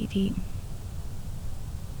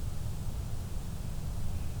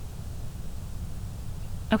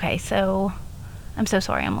 Okay, so I'm so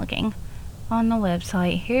sorry, I'm looking on the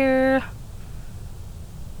website here.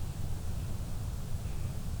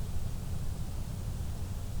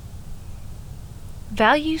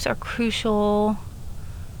 Values are crucial.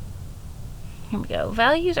 Here we go.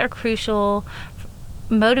 Values are crucial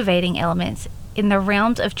motivating elements in the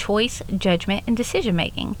realms of choice, judgment, and decision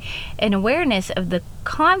making. An awareness of the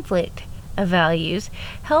conflict of values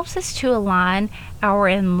helps us to align our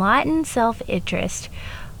enlightened self-interest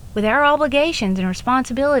with our obligations and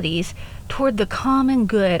responsibilities toward the common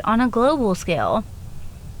good on a global scale.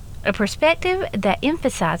 A perspective that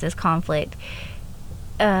emphasizes conflict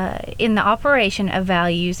in the operation of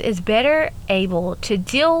values is better able to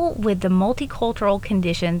deal with the multicultural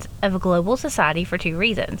conditions of a global society for two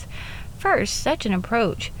reasons. First, such an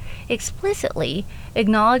approach explicitly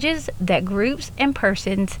acknowledges that groups and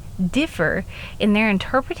persons differ in their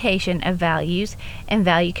interpretation of values, and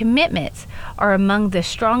value commitments are among the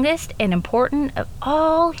strongest and important of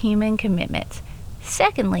all human commitments.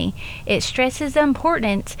 Secondly, it stresses the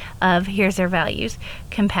importance of, here's their values: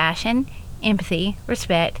 compassion, empathy,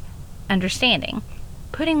 respect, understanding,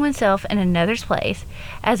 putting oneself in another's place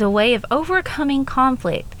as a way of overcoming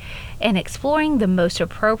conflict and exploring the most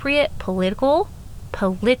appropriate political,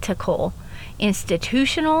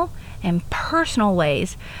 institutional, and personal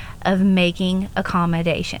ways of making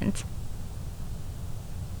accommodations.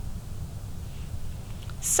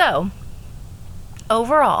 So,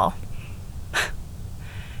 overall,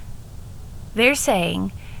 they're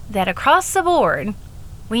saying that across the board,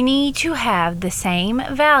 we need to have the same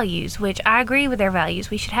values, which I agree with their values.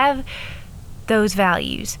 We should have those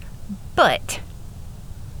values. But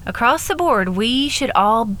across the board, we should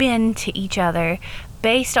all bend to each other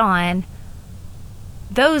based on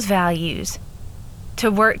those values to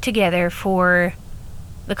work together for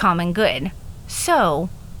the common good. So,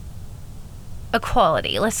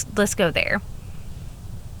 equality. Let's go there.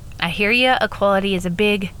 I hear you. Equality is a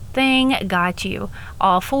big thing. Got you.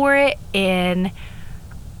 All for it in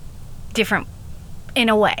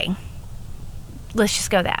a way. Let's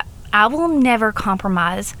just go that. I will never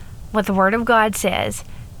compromise what the Word of God says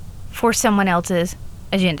for someone else's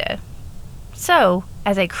agenda. So,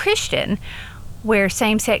 as a Christian, where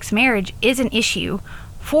same-sex marriage is an issue,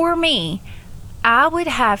 for me, I would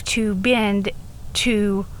have to bend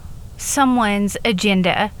to someone's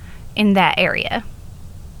agenda in that area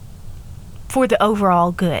for the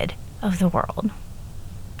overall good of the world.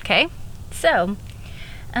 Okay? So,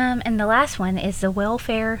 and the last one is the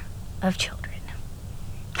welfare of children.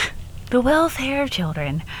 The welfare of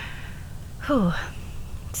children. Whew.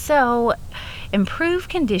 So, improve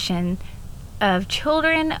condition of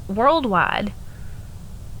children worldwide.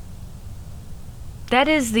 That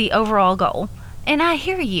is the overall goal. And I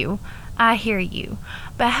hear you.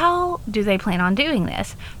 But how do they plan on doing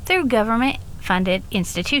this? Through government-funded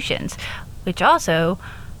institutions, which also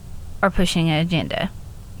are pushing an agenda.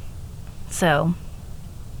 So,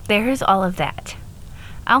 there's all of that.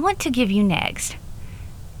 I want to give you next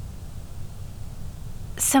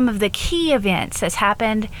some of the key events that's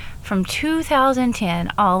happened from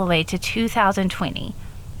 2010 all the way to 2020.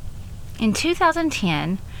 In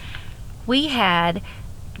 2010, we had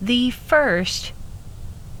the first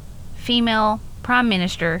female prime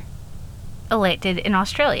minister elected in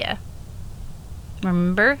Australia.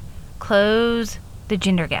 Remember? Close the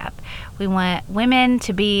gender gap. We want women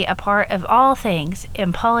to be a part of all things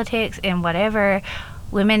in politics and whatever.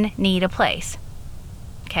 Women need a place.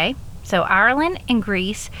 Okay? So Ireland and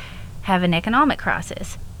Greece have an economic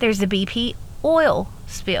crisis. There's the BP oil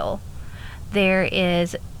spill. There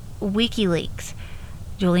is WikiLeaks,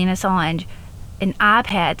 Julian Assange, and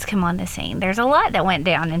iPads come on the scene. There's a lot that went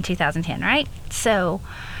down in 2010, right? So,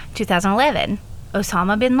 2011,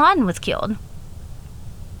 Osama bin Laden was killed.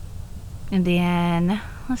 And then,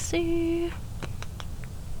 let's see.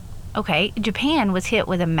 Okay, Japan was hit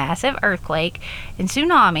with a massive earthquake and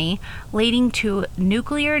tsunami, leading to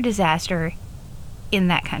nuclear disaster in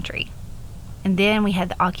that country. And then we had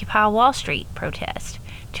the Occupy Wall Street protest.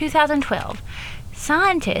 2012,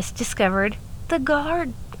 scientists discovered the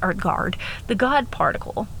God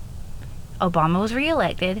particle. Obama was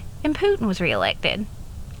reelected and Putin was reelected.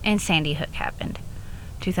 And Sandy Hook happened.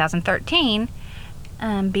 2013,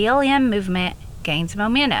 BLM movement gains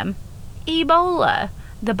momentum. Ebola,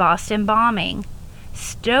 the Boston bombing.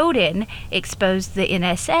 Snowden exposed the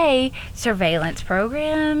NSA surveillance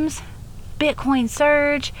programs. Bitcoin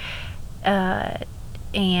surge.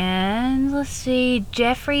 And let's see,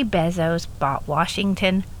 Jeffrey Bezos bought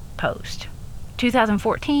Washington Post.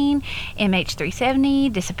 2014,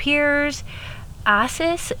 MH370 disappears.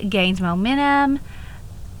 ISIS gains momentum.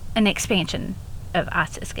 An expansion of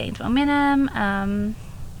ISIS gains momentum.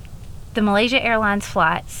 The Malaysia Airlines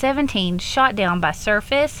Flight 17 shot down by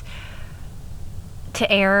surface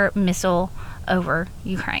to air missile over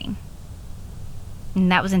Ukraine.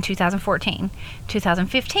 And that was in 2014.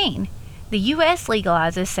 2015, the U.S.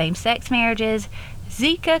 legalizes same-sex marriages.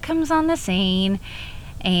 Zika comes on the scene,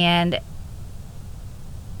 and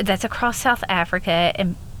that's across South Africa.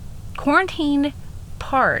 And quarantine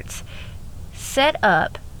posts set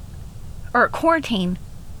up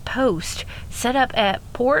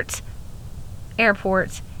at ports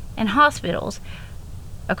airports, and hospitals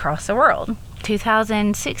across the world.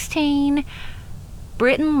 2016,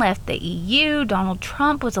 Britain left the EU. Donald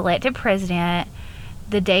Trump was elected president.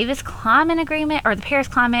 The Paris Climate Agreement, I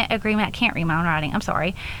can't read my own writing, I'm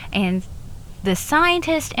sorry. And the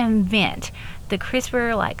scientists invent the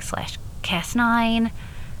CRISPR/Cas9,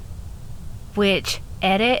 which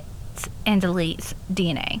edits and deletes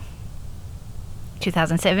DNA.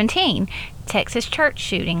 2017, Texas church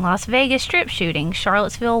shooting, Las Vegas strip shooting,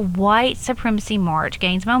 Charlottesville white supremacy march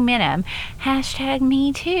gains momentum,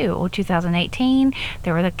 #MeToo. 2018,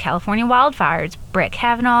 there were the California wildfires, Brett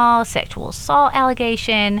Kavanaugh sexual assault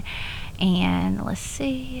allegation, and let's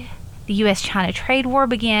see, the U.S.-China trade war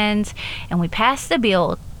begins, and we passed the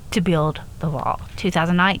bill to build the wall.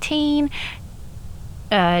 2019,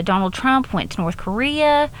 Donald Trump went to North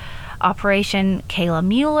Korea, Operation Kayla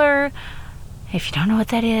Mueller. If you don't know what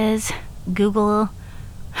that is, Google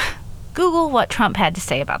what Trump had to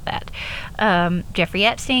say about that. Jeffrey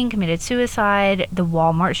Epstein committed suicide, the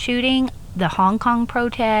Walmart shooting, the Hong Kong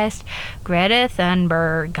protest, Greta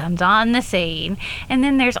Thunberg comes on the scene, and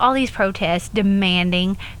then there's all these protests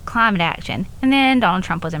demanding climate action, and then Donald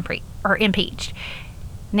Trump was impeached.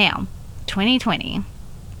 Now, 2020,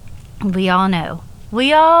 we all know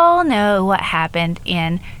what happened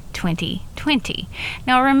in 2020.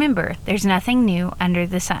 Now remember, there's nothing new under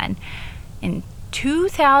the sun. In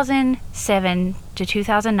 2007 to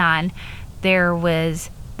 2009, there was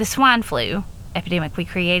the swine flu epidemic. We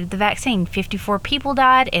created the vaccine. 54 people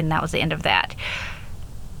died, and that was the end of that.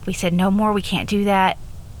 We said, no more, we can't do that.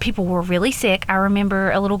 People were really sick. I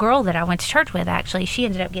remember a little girl that I went to church with, actually. She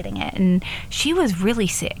ended up getting it, and she was really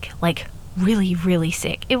sick. Like, really, really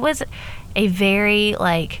sick. It was a very,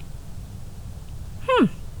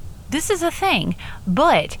 this is a thing.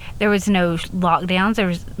 But there was no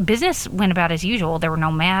lockdowns. Business went about as usual. There were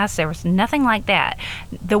no masks. There was nothing like that.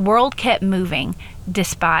 The world kept moving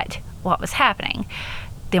despite what was happening.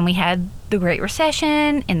 Then we had the Great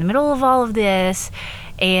Recession in the middle of all of this,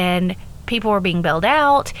 and people were being bailed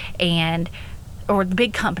out, or the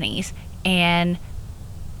big companies, and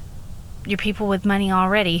your people with money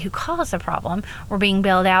already who caused the problem were being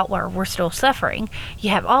bailed out where we're still suffering.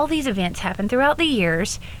 You have all these events happen throughout the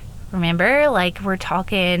years. Remember, we're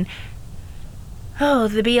talking,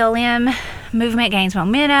 the BLM movement gains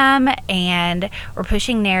momentum, and we're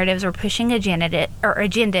pushing narratives, we're pushing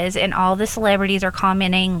agendas, and all the celebrities are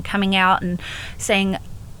coming out and saying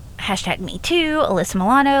 #MeToo. Alyssa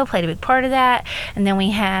Milano played a big part of that. And then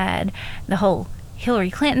we had the whole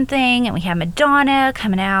Hillary Clinton thing, and we had Madonna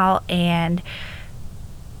coming out and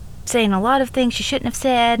saying a lot of things she shouldn't have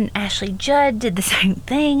said, and Ashley Judd did the same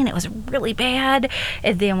thing, and it was really bad.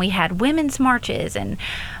 And then we had women's marches and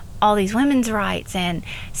all these women's rights and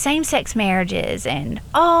same-sex marriages, and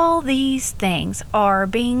all these things are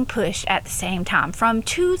being pushed at the same time. From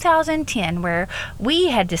 2010, where we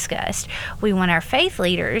had discussed we want our faith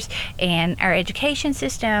leaders and our education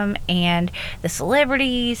system and the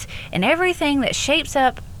celebrities and everything that shapes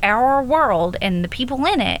up our world and the people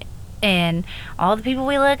in it, and all the people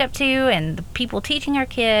we look up to, and the people teaching our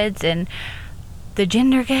kids, and the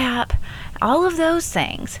gender gap, all of those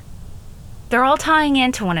things, they're all tying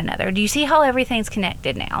into one another. Do you see how everything's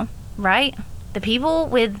connected now, right? The people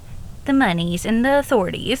with the monies and the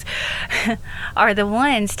authorities are the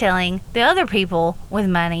ones telling the other people with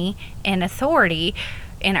money and authority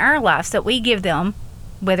in our lives that we give them,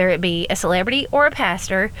 whether it be a celebrity or a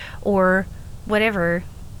pastor or whatever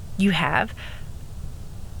you have.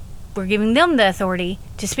 We're giving them the authority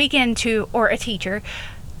to speak into, or a teacher,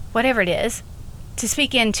 whatever it is, to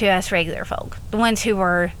speak into us regular folk, the ones who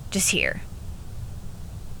are just here.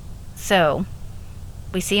 So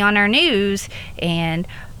we see on our news, and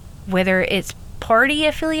whether it's party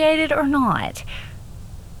affiliated or not,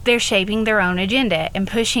 they're shaping their own agenda and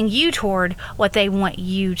pushing you toward what they want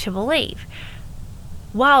you to believe,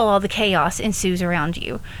 while all the chaos ensues around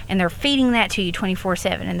you, and they're feeding that to you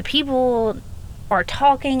 24/7. And the people are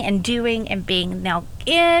talking and doing and being. Now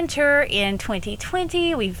enter in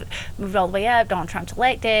 2020, we've moved all the way up. Donald Trump's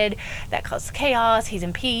elected, that caused chaos, he's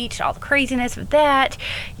impeached, all the craziness of that.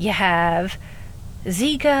 You have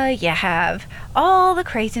Zika, you have all the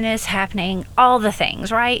craziness happening, all the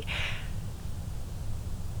things, right?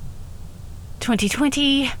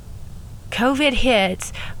 2020, COVID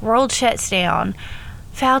hits, world shuts down,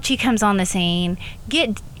 Fauci comes on the scene.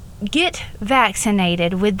 Get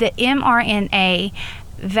vaccinated with the mRNA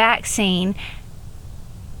vaccine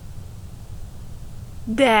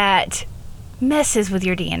that messes with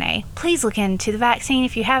your DNA. Please look into the vaccine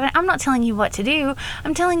if you haven't. I'm not telling you what to do.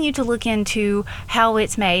 I'm telling you to look into how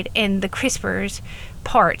it's made and the CRISPRs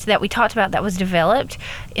part that we talked about that was developed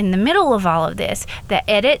in the middle of all of this that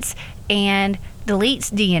edits and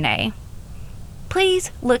deletes DNA.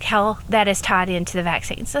 Please look how that is tied into the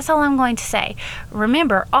vaccines. That's all I'm going to say.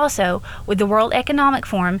 Remember also with the World Economic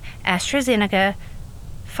Forum, AstraZeneca,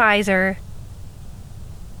 Pfizer,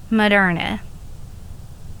 Moderna,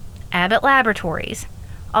 Abbott Laboratories,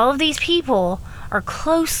 all of these people are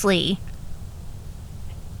closely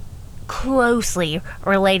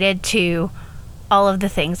related to all of the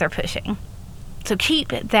things they're pushing. So keep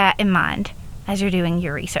that in mind as you're doing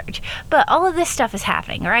your research. But all of this stuff is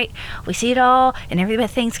happening, right? We see it all and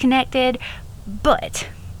everything's connected. But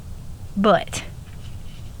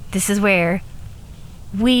this is where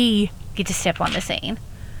we get to step on the scene.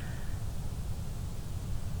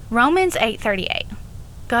 Romans 8:38.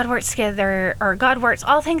 God works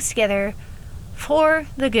all things together for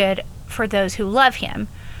the good for those who love him.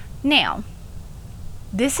 Now,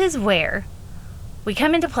 this is where we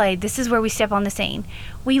come into play. This is where we step on the scene.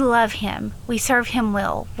 We love him. We serve him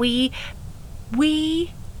well. We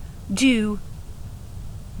do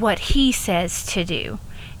what he says to do.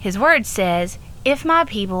 His word says, if my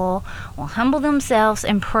people will humble themselves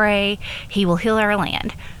and pray, he will heal our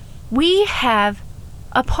land. We have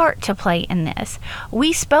a part to play in this.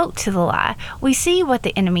 We spoke to the lie. We see what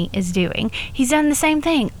the enemy is doing. He's done the same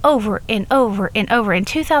thing over and over and over. In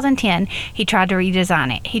 2010, he tried to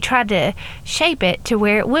redesign it. He tried to shape it to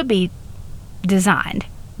where it would be designed.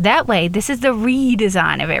 That way, this is the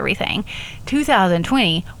redesign of everything.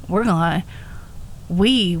 2020,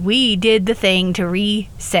 we did the thing to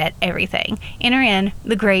reset everything. Enter in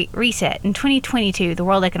the Great Reset. In 2022, the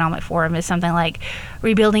World Economic Forum is something like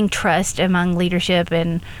rebuilding trust among leadership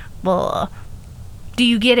and blah. Do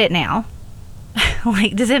you get it now?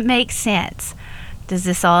 Like, does it make sense? Does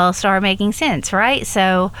this all start making sense, right?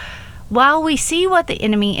 So while we see what the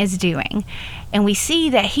enemy is doing and we see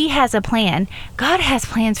that he has a plan, God has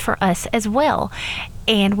plans for us as well.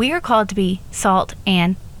 And we are called to be salt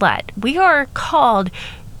and light. We are called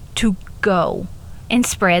to go and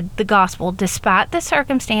spread the gospel despite the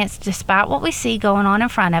circumstance, despite what we see going on in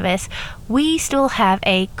front of us. We still have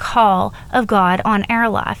a call of God on our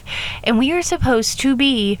life, and we are supposed to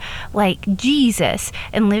be like Jesus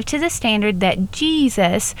and live to the standard that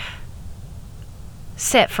Jesus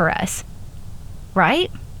set for us, right?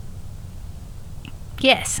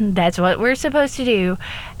 Yes, that's what we're supposed to do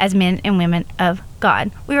as men and women of God.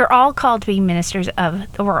 We are all called to be ministers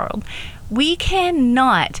of the world. We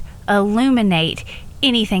cannot illuminate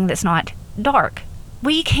anything that's not dark.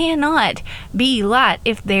 We cannot be light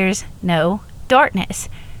if there's no darkness.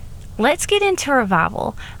 Let's get into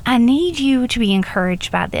revival. I need you to be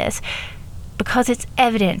encouraged by this because it's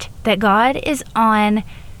evident that God is on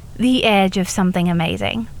the edge of something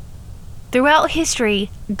amazing. Throughout history,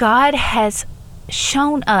 God has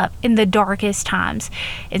shown up in the darkest times.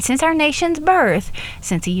 And since our nation's birth,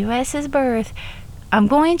 since the U.S.'s birth, I'm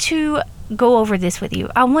going to go over this with you.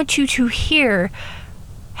 I want you to hear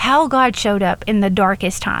how God showed up in the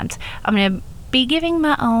darkest times. I'm going to be giving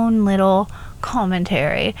my own little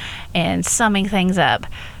commentary and summing things up.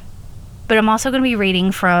 But I'm also going to be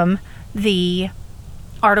reading from the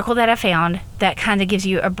article that I found that kind of gives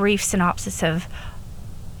you a brief synopsis of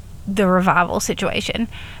the revival situation.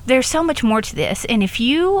 There's so much more to this, and if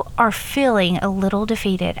you are feeling a little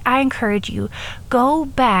defeated, I encourage you, go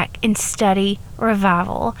back and study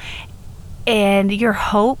revival, and your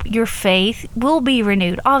hope, your faith will be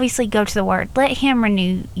renewed. Obviously, go to the Word. Let him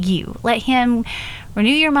renew you. Let him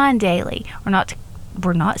renew your mind daily.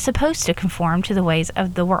 We're not supposed to conform to the ways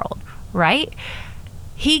of the world, right?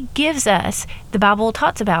 He gives us, the Bible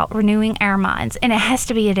talks about renewing our minds, and it has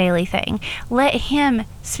to be a daily thing. Let him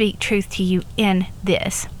speak truth to you in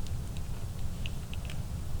this.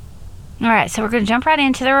 All right, so we're going to jump right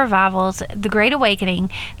into the revivals. The Great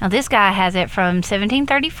Awakening. Now, this guy has it from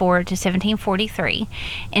 1734 to 1743.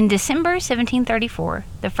 In December 1734,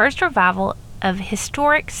 the first revival of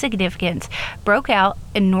historic significance broke out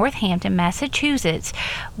in Northampton, Massachusetts,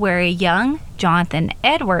 where a young Jonathan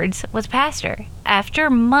Edwards was pastor.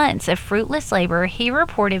 After months of fruitless labor, he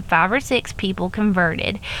reported 5 or 6 people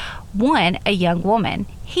converted. One, a young woman.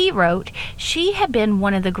 He wrote, she had been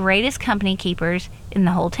one of the greatest company keepers in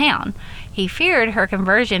the whole town. He feared her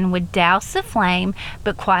conversion would douse the flame,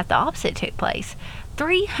 but quite the opposite took place.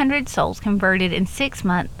 300 souls converted in 6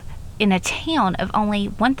 months in a town of only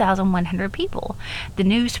 1,100 people. The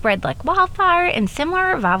news spread like wildfire, and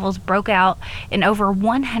similar revivals broke out in over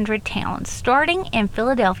 100 towns. Starting in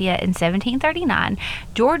Philadelphia in 1739,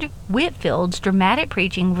 George Whitefield's dramatic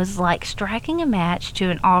preaching was like striking a match to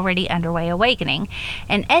an already underway awakening.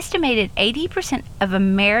 An estimated 80% of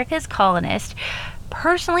America's colonists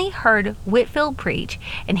personally heard Whitefield preach,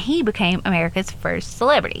 and he became America's first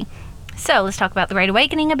celebrity. So let's talk about the Great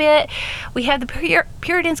Awakening a bit. We have the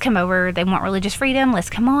Puritans come over. They want religious freedom. Let's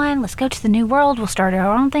go to the New World. We'll start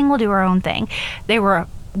our own thing. We'll do our own thing. They were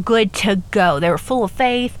good to go. They were full of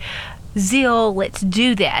faith, zeal. Let's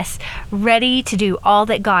do this. Ready to do all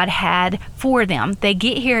that God had for them. They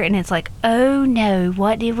get here and it's like, oh no,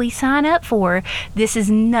 what did we sign up for? This is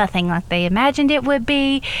nothing like they imagined it would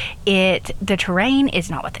be. The terrain is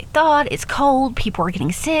not what they thought. It's cold. People are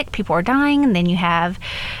getting sick. People are dying. And then you have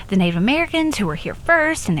the Native Americans who were here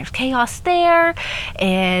first, and there's chaos there.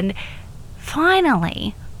 And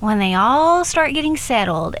finally, when they all start getting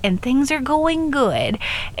settled and things are going good,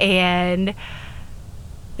 and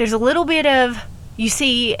there's a little bit of, you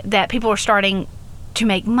see that people are starting to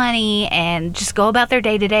make money and just go about their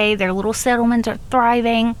day to day. Their little settlements are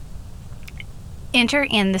thriving. Enter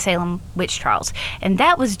in the Salem witch trials. And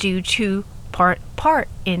that was due to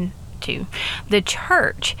the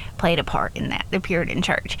church played a part in that, the Puritan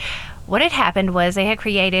church. What had happened was they had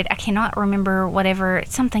created, I cannot remember whatever,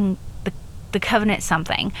 something, the covenant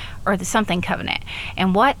something, or the something covenant.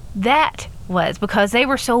 And what that was, because they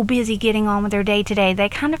were so busy getting on with their day to day, they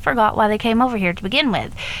kind of forgot why they came over here to begin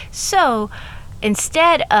with. So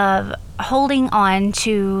instead of holding on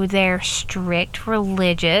to their strict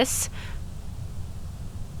religious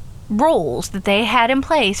rules that they had in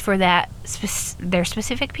place for their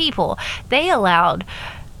specific people, they allowed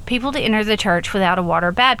people to enter the church without a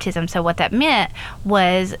water baptism. So what that meant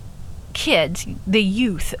was kids, the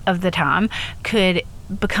youth of the time, could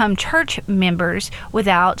become church members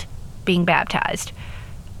without being baptized,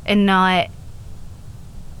 and not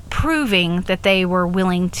proving that they were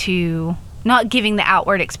willing to, not giving the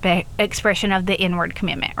outward expression of the inward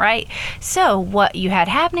commitment, right? So what you had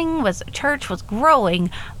happening was the church was growing,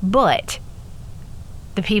 but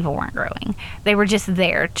the people weren't growing. They were just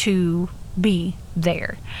there to be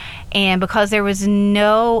there. And because there was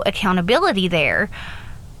no accountability there,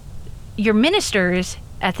 your ministers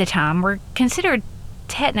at the time were considered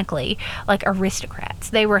technically like aristocrats.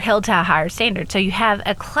 They were held to a higher standard. So you have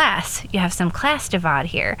some class divide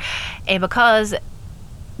here. And because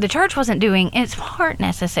the church wasn't doing its part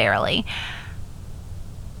necessarily,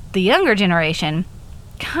 the younger generation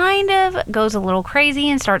kind of goes a little crazy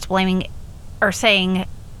and starts blaming or saying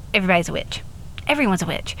everybody's a witch. Everyone's a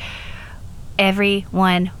witch.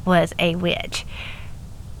 Everyone was a witch.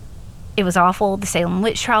 It was awful. The Salem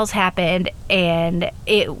witch trials happened, and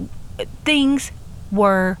things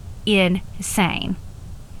were insane.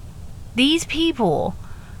 These people,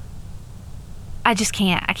 I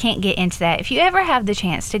can't get into that. If you ever have the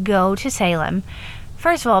chance to go to Salem,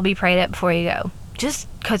 first of all, be prayed up before you go. Just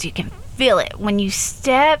because you can feel it. When you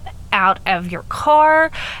step out of your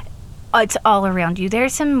car, it's all around you.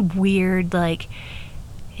 There's some weird,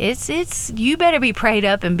 you better be prayed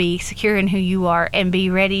up and be secure in who you are and be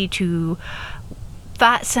ready to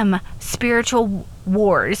fight some spiritual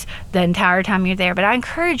wars the entire time you're there. But I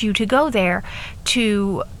encourage you to go there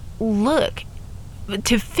to look,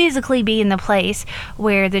 to physically be in the place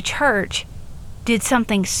where the church did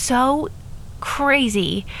something so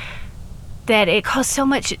crazy that it caused so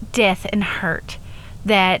much death and hurt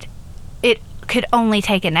that it could only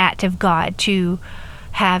take an act of God to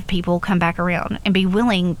have people come back around and be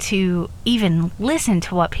willing to even listen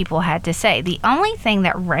to what people had to say. The only thing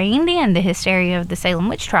that reined in the hysteria of the Salem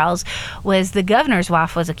witch trials was the governor's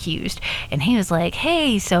wife was accused, and he was like,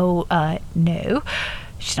 hey, so no,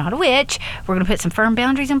 she's not a witch. We're going to put some firm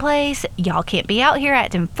boundaries in place. Y'all can't be out here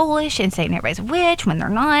acting foolish and saying everybody's a witch when they're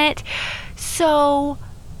not. So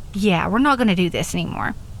yeah, we're not going to do this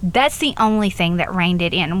anymore. That's the only thing that reined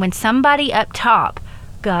it in. When somebody up top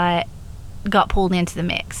got pulled into the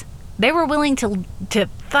mix, they were willing to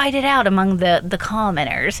fight it out among the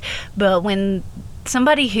commoners. But when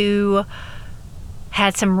somebody who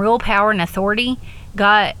had some real power and authority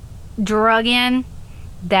got drug in,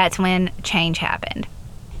 that's when change happened.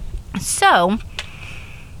 So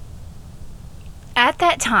at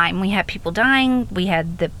that time, we had people dying. We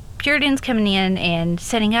had the Puritans coming in and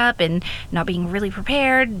setting up and not being really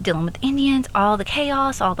prepared, dealing with Indians, all the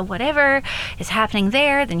chaos, all the whatever is happening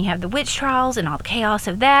there. Then you have the witch trials and all the chaos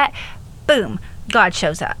of that. Boom, God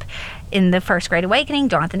shows up. In the First Great Awakening,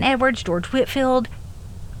 Jonathan Edwards, George Whitefield,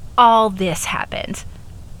 all this happens.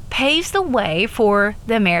 Paves the way for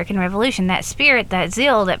the American Revolution. That spirit, that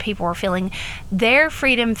zeal that people were feeling, their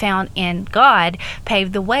freedom found in God,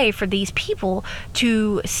 paved the way for these people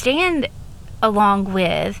to stand along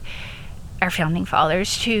with our founding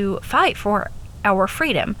fathers to fight for our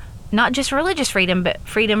freedom. not just religious freedom, but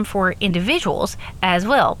freedom for individuals as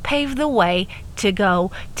well, paved the way to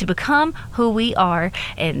go to become who we are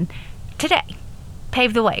and today.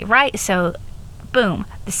 Paved the way, right? So, boom,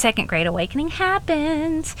 the Second Great Awakening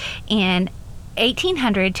happens in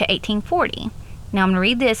 1800 to 1840. Now, I'm going to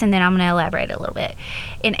read this and then I'm going to elaborate a little bit.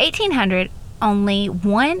 In 1800, only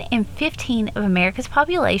 1 in 15 of America's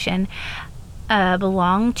population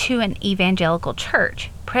belonged to an evangelical church.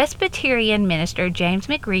 Presbyterian minister James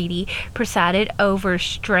McGready presided over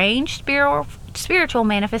strange spiritual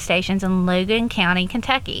manifestations in Logan County,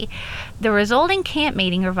 Kentucky. The resulting camp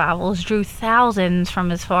meeting revivals drew thousands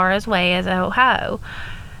from as far away as Ohio.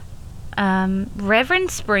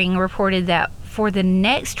 Reverend Spring reported that for the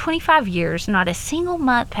next 25 years, not a single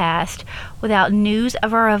month passed without news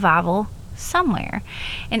of a revival somewhere.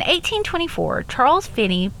 In 1824, Charles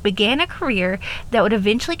Finney began a career that would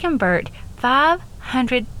eventually convert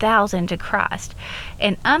 500,000 to Christ.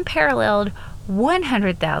 An unparalleled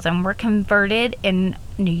 100,000 were converted in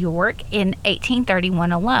New York in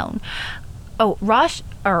 1831 alone.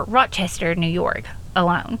 Rochester, New York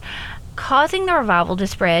alone, causing the revival to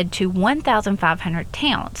spread to 1,500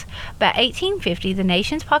 towns. By 1850, the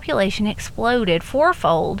nation's population exploded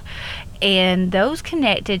fourfold, and those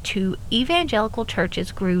connected to evangelical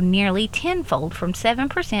churches grew nearly tenfold, from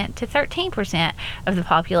 7% to 13% of the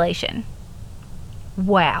population.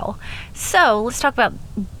 Wow. So, let's talk about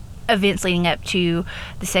events leading up to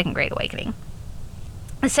the Second Great Awakening.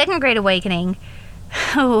 The Second Great Awakening,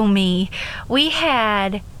 we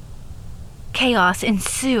had chaos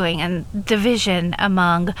ensuing and division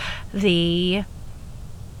among the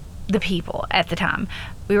people at the time.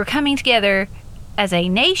 We were coming together as a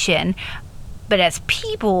nation, but as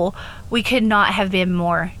people, we could not have been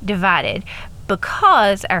more divided,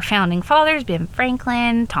 because our founding fathers, Ben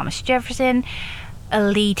Franklin, Thomas Jefferson,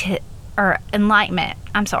 Enlightenment,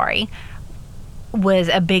 was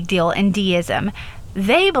a big deal in deism.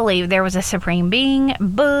 They believed there was a supreme being,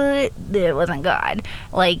 but it wasn't God.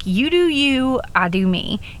 Like, you do you, I do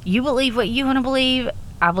me. You believe what you want to believe,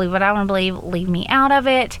 I believe what I want to believe, leave me out of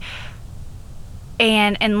it.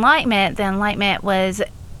 And the Enlightenment was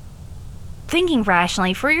thinking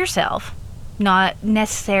rationally for yourself, not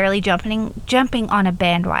necessarily jumping on a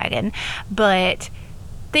bandwagon, but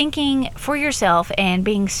thinking for yourself and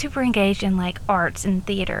being super engaged in like arts and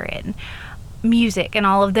theater and music and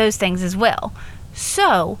all of those things as well.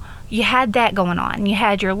 So you had that going on. You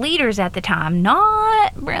had your leaders at the time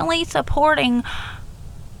not really supporting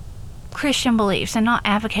Christian beliefs and not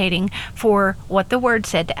advocating for what the word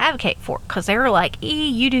said to advocate for, because they were like,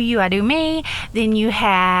 you do you, I do me. Then you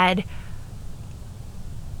had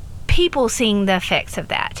people seeing the effects of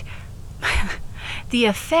that. The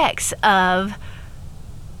effects of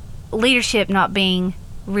leadership not being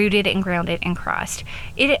rooted and grounded in Christ.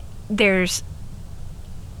 Because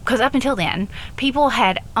up until then, people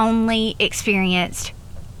had only experienced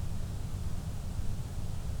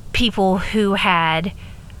people who had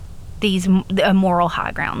a moral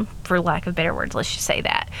high ground, for lack of better words, let's just say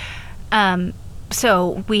that.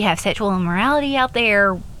 So we have sexual immorality out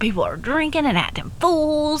there. People are drinking and acting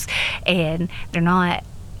fools, and they're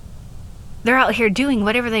out here doing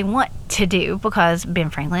whatever they want to do, because Ben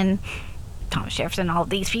Franklin, Thomas Jefferson, all of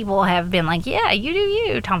these people have been like, yeah, you do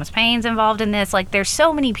you. Thomas Paine's involved in this. Like, there's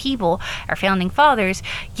so many people, our founding fathers.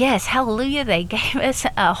 Yes, hallelujah, they gave us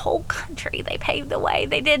a whole country. They paved the way.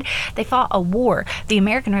 They fought a war. The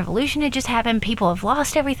American Revolution had just happened. People have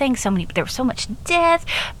lost everything. There was so much death,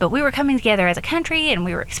 but we were coming together as a country, and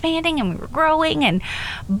we were expanding, and we were growing,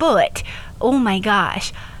 but, oh my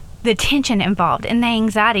gosh, the tension involved and the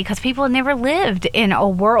anxiety, because people had never lived in a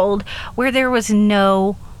world where there was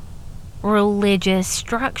no religious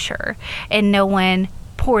structure and no one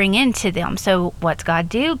pouring into them. So what's God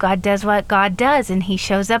do? God does what God does, and he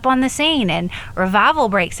shows up on the scene, and revival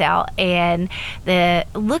breaks out. And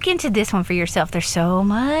look into this one for yourself. There's so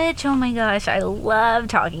much. Oh my gosh, I love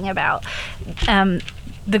talking about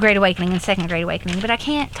the Great Awakening and Second Great Awakening, but I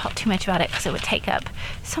can't talk too much about it because it would take up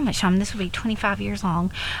so much time. This would be 25 years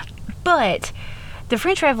long. But the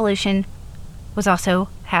French Revolution was also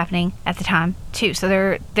happening at the time too.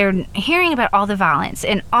 So they're hearing about all the violence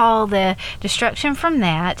and all the destruction from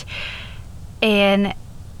that, and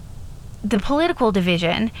the political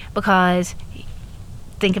division, because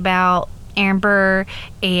think about Aaron Burr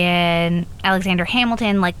and Alexander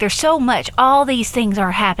Hamilton. Like, there's so much, all these things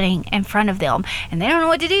are happening in front of them, and they don't know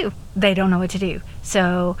what to do.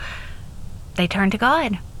 So they turn to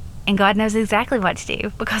God, and God knows exactly what to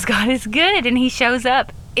do, because God is good, and he shows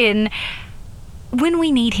up when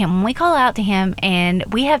we need him, when we call out to him. And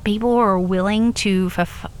we have people who are willing to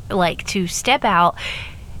to step out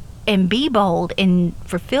and be bold and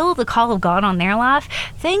fulfill the call of God on their life.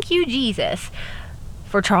 Thank you, Jesus,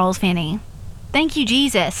 for Charles Finney. Thank you,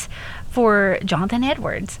 Jesus, for Jonathan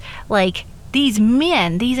Edwards. Like, these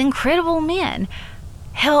men, these incredible men,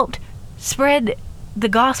 helped spread the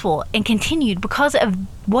gospel and continued because of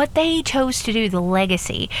what they chose to do, the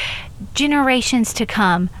legacy. Generations to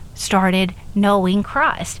come started knowing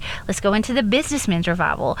Christ. Let's go into the businessmen's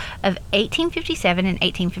revival of 1857 and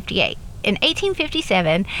 1858. In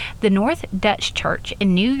 1857, the North Dutch Church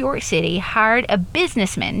in New York City hired a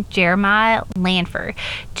businessman, Jeremiah Lanford,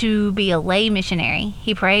 to be a lay missionary.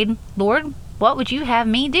 He prayed, "Lord, what would you have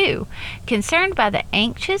me do?" Concerned by the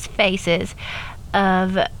anxious faces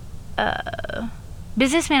of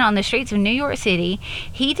businessmen on the streets of New York City,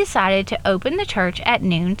 he decided to open the church at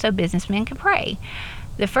noon so businessmen could pray.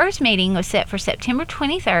 The first meeting was set for September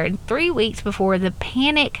 23rd, 3 weeks before the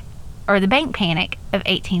bank panic of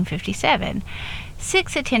 1857.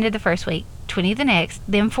 6 attended the first week, 20 the next,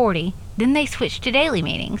 then 40. Then they switched to daily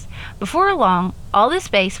meetings. Before long, all the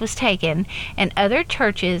space was taken, and other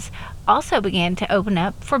churches also began to open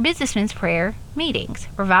up for businessmen's prayer meetings.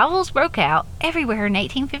 Revivals broke out everywhere in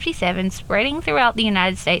 1857, spreading throughout the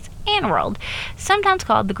United States and world. Sometimes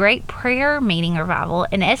called the Great Prayer Meeting Revival,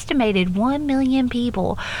 an estimated 1 million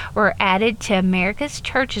people were added to America's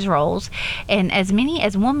churches rolls, and as many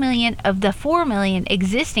as 1 million of the 4 million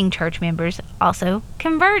existing church members also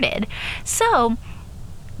converted. So,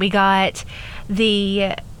 we got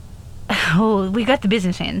the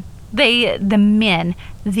businessmen. The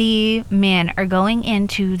men are going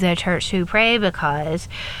into the church to pray because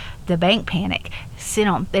the bank panic. They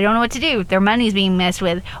don't know what to do. Their money's being messed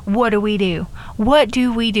with. What do we do? What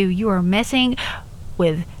do we do? You are messing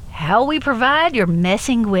with how we provide. You're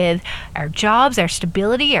messing with our jobs, our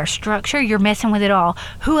stability, our structure. You're messing with it all.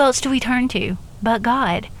 Who else do we turn to but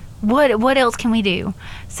God? What else can we do?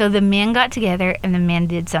 So the men got together and the men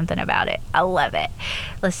did something about it. I love it.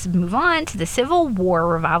 Let's move on to the Civil War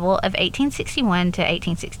revival of 1861 to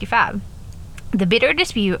 1865. The bitter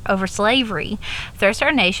dispute over slavery thrust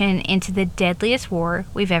our nation into the deadliest war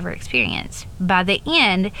we've ever experienced. By the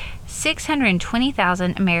end,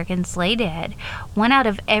 620,000 Americans lay dead, 1 out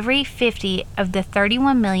of every 50 of the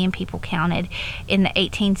 31 million people counted in the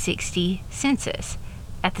 1860 census.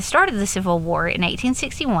 At the start of the Civil War in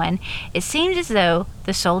 1861, it seemed as though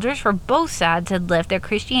the soldiers for both sides had left their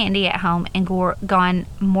Christianity at home and gone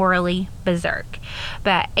morally berserk.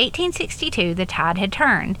 By 1862, the tide had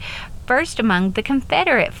turned, first among the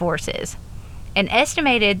Confederate forces. An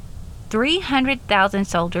estimated 300,000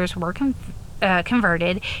 soldiers were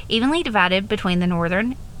converted, evenly divided between the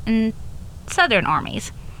Northern and Southern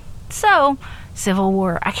armies. So, Civil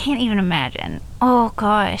War, I can't even imagine. Oh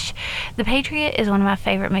gosh. The Patriot is one of my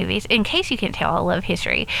favorite movies. In case you can't tell, I love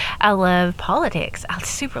history. I love politics. I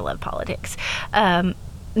super love politics.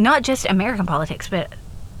 Not just American politics, but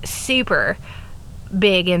super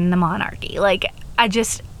big in the monarchy. Like, I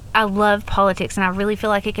love politics, and I really feel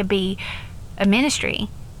like it could be a ministry.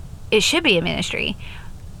 It should be a ministry.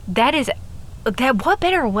 What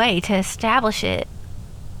better way to establish it?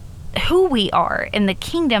 Who we are in the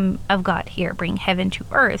kingdom of God here, bring heaven to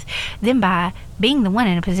earth, than by being the one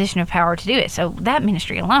in a position of power to do it. So that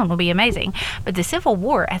ministry alone will be amazing. But the Civil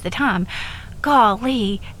War at the time,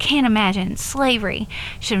 golly, can't imagine. Slavery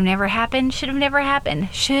should have never happened.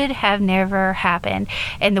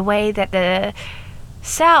 And the way that the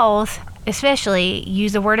South especially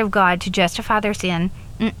use the word of God to justify their sin,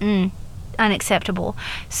 unacceptable.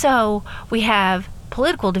 So we have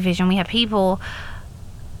political division. We have people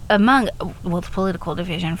the political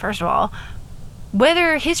division, first of all,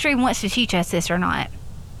 whether history wants to teach us this or not.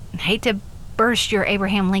 I hate to burst your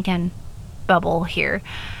Abraham Lincoln bubble here,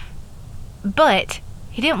 but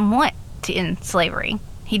he didn't want to end slavery.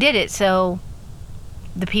 He did it so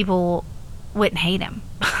the people wouldn't hate him.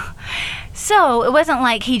 So it wasn't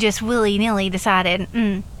like he just willy-nilly decided.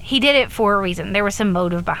 He did it for a reason. There was some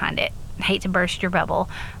motive behind it. I hate to burst your bubble.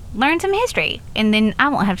 Learn some history, and then I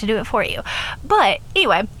won't have to do it for you. But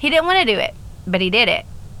anyway, he didn't want to do it, but he did it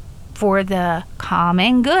for the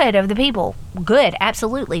common good of the people. Good,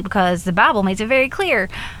 absolutely, because the Bible makes it very clear.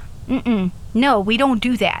 No, we don't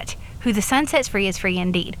do that. Who the Son sets free is free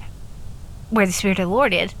indeed. Where the Spirit of the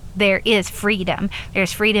Lord is, there is freedom.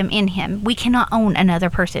 There's freedom in Him. We cannot own another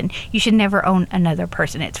person. You should never own another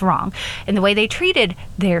person. It's wrong. And the way they treated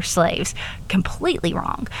their slaves, completely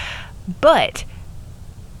wrong. But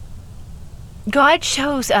God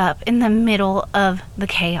shows up in the middle of the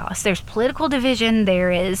chaos. There's political division.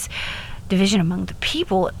 There is division among the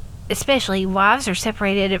people, especially wives are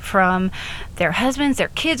separated from their husbands. Their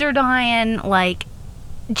kids are dying. Like,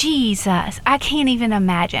 Jesus, I can't even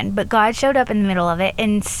imagine. But God showed up in the middle of it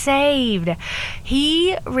and saved.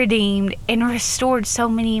 He redeemed and restored so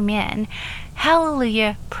many men.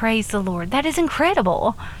 Hallelujah. Praise the Lord. That is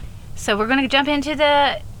incredible. So we're going to jump into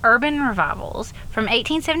the urban revivals from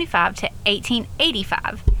 1875 to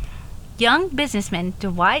 1885. Young businessman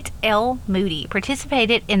Dwight L. Moody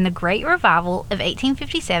participated in the Great Revival of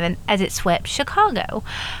 1857 as it swept Chicago.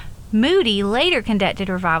 Moody later conducted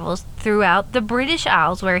revivals throughout the British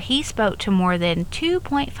Isles where he spoke to more than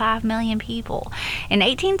 2.5 million people. In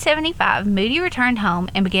 1875, Moody returned home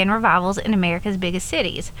and began revivals in America's biggest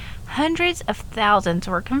cities. Hundreds of thousands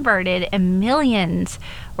were converted and millions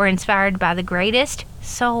were inspired by the greatest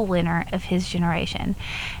soul winner of his generation.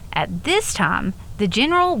 At this time, the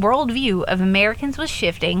general worldview of Americans was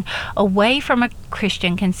shifting away from a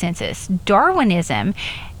Christian consensus. Darwinism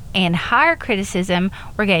and higher criticism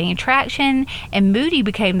were gaining traction, and Moody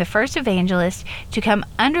became the first evangelist to come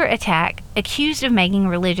under attack, accused of making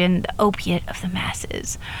religion the opiate of the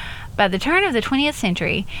masses. By the turn of the 20th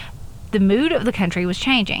century, the mood of the country was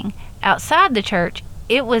changing. Outside the church,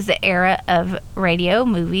 it was the era of radio,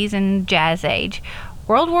 movies, and jazz age.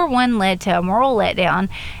 World War I led to a moral letdown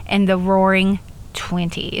and the Roaring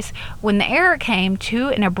 '20s. When the era came to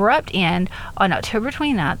an abrupt end on October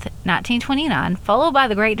 29th, 1929, followed by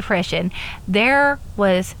the Great Depression, there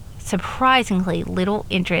was surprisingly little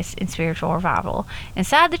interest in spiritual revival.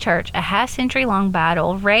 Inside the church, a half-century-long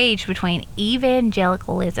battle raged between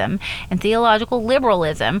evangelicalism and theological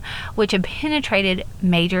liberalism, which had penetrated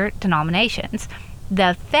major denominations.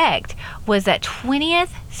 The effect was that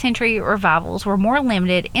 20th century revivals were more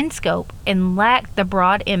limited in scope and lacked the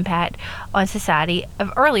broad impact on society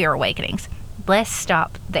of earlier awakenings. Let's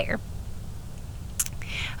stop there.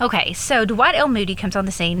 Okay, so Dwight L. Moody comes on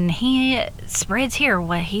the scene and he spreads here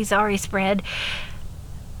what he's already spread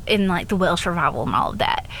in like the Welsh revival and all of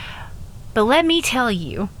that. But let me tell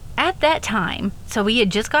you, at that time, so we had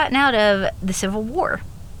just gotten out of the Civil War.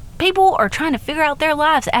 People are trying to figure out their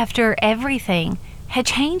lives after everything had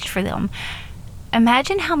changed for them.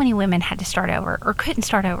 Imagine how many women had to start over or couldn't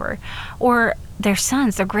start over, or their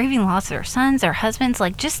sons, they're grieving loss of their sons, their husbands.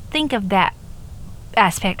 Like, just think of that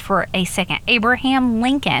aspect for a second. Abraham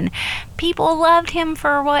Lincoln, people loved him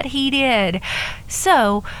for what he did.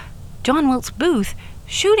 So John Wilkes Booth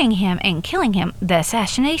shooting him and killing him, the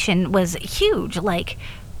assassination was huge, like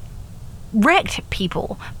wrecked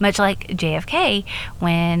people, much like JFK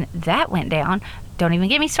when that went down. Don't even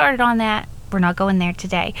get me started on that. We're not going there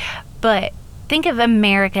today. But think of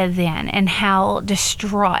America then and how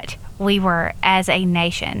distraught we were as a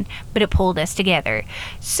nation, but it pulled us together.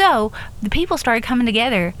 So the people started coming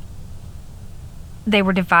together. They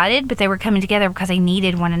were divided, but they were coming together because they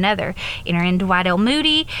needed one another. Enter in Dwight L.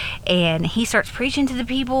 Moody, and he starts preaching to the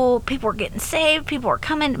people. People are getting saved. People are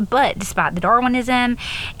coming. But despite the Darwinism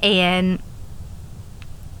and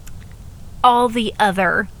all the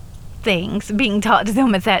other things being taught to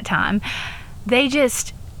them at that time, they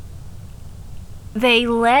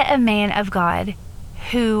let a man of God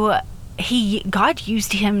who God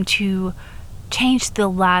used him to change the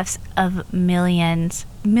lives of millions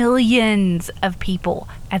of people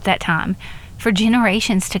at that time for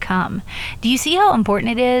generations to come. Do you see how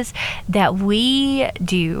important it is that we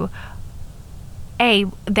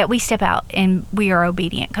that we step out and we are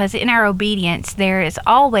obedient? Because in our obedience, there is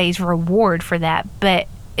always reward for that, but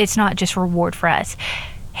it's not just reward for us.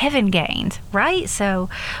 Heaven gains, right? So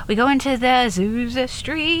we go into the Azusa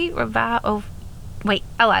Street revival. Wait,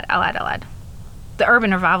 I lied. The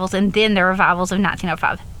urban revivals and then the revivals of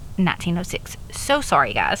 1905, 1906. So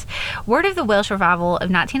sorry, guys. Word of the Welsh revival of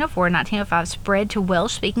 1904 and 1905 spread to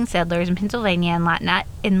Welsh-speaking settlers in Pennsylvania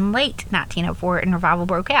in late 1904, and revival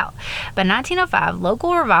broke out. By 1905,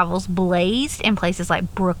 local revivals blazed in places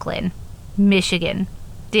like Brooklyn, Michigan,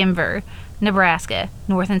 Denver, Nebraska,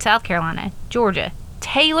 North and South Carolina, Georgia,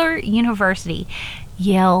 Taylor University,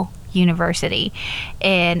 Yale University,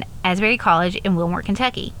 and Asbury College in Wilmore,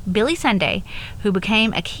 Kentucky. Billy Sunday, who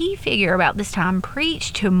became a key figure about this time,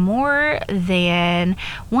 preached to more than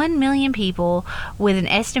 1 million people with an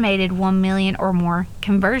estimated 1 million or more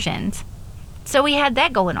conversions. So we had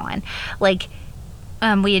that going on. Like,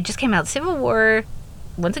 we had just came out of the Civil War.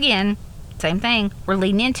 Once again, same thing. We're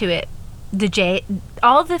leading into it.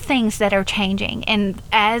 All the things that are changing, and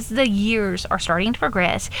as the years are starting to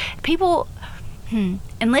progress, people,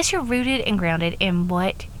 unless you're rooted and grounded in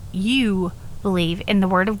what you believe in the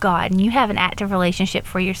Word of God, and you have an active relationship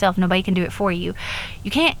for yourself, nobody can do it for you.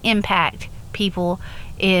 You can't impact people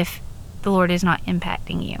if the Lord is not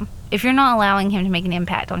impacting you, if you're not allowing Him to make an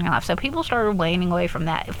impact on your life. So people started waning away from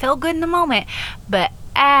that. It felt good in the moment, but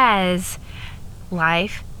as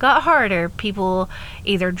life got harder, people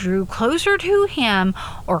either drew closer to him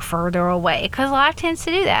or further away, because life tends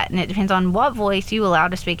to do that, and it depends on what voice you allow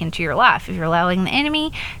to speak into your life. If you're allowing the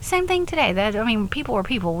enemy, same thing today. People are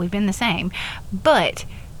people, we've been the same. But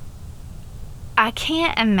I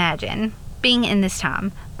can't imagine being in this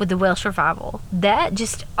time with the Welsh revival, that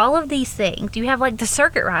just all of these things, you have like the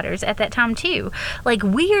circuit riders at that time too. Like,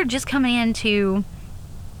 we are just coming into,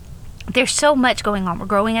 there's so much going on. We're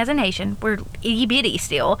growing as a nation. We're itty bitty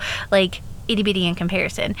still, like itty bitty in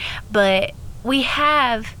comparison, but we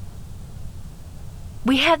have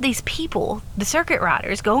these people, the circuit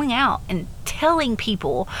riders, going out and telling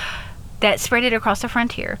people that spread it across the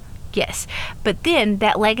frontier. Yes, but then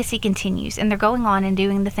that legacy continues, and they're going on and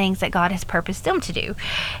doing the things that God has purposed them to do,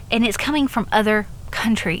 and it's coming from other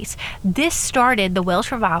countries. This started the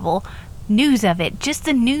Welsh revival. News of it, just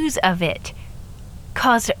the news of it,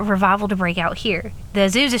 caused a revival to break out here. The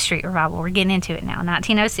Azusa Street revival, we're getting into it now,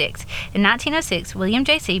 1906. In 1906, William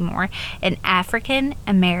J. Seymour, an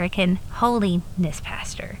African-American holiness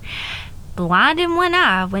pastor, blind in one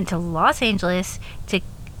eye, went to Los Angeles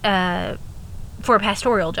for a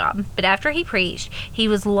pastoral job. But after he preached, he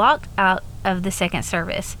was locked out of the second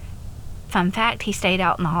service. Fun fact, he stayed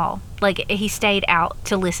out in the hall. Like, he stayed out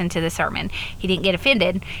to listen to the sermon. He didn't get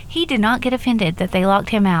offended. He did not get offended that they locked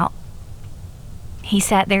him out. He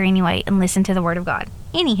sat there anyway and listened to the word of God.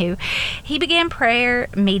 Anywho, he began prayer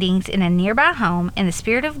meetings in a nearby home, and the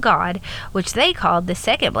Spirit of God, which they called the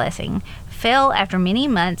second blessing, fell after many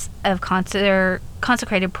months of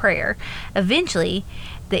consecrated prayer. Eventually,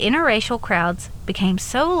 the interracial crowds became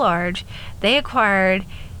so large, they acquired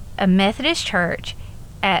a Methodist church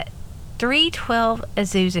at 312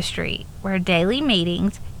 Azusa Street, where daily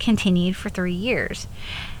meetings continued for 3 years.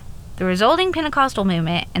 The resulting Pentecostal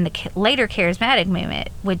movement and the later Charismatic movement,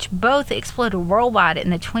 which both exploded worldwide in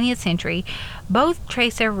the 20th century, both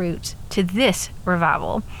trace their roots to this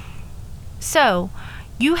revival. So,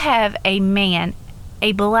 you have a man,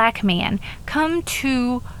 a black man, come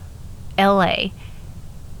to LA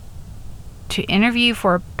to interview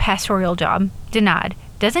for a pastoral job, denied,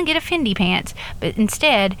 doesn't get a Fendi pants, but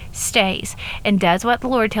instead stays and does what the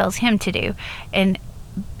Lord tells him to do. And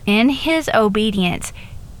in his obedience,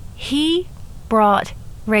 he brought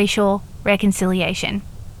racial reconciliation.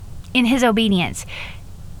 In his obedience,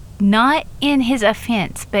 not in his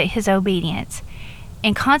offense, but his obedience.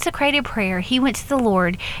 In consecrated prayer, he went to the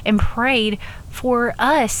Lord and prayed for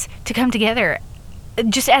us to come together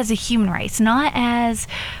just as a human race, not as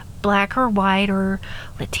black or white or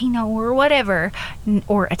Latino or whatever,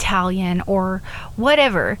 or Italian or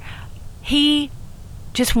whatever. He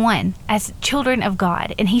just won as children of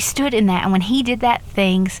God, and he stood in that, and when he did that,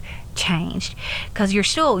 things changed. Because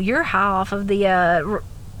you're high off of the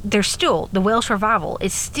there's still the Welsh revival.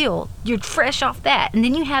 It's still, you're fresh off that, and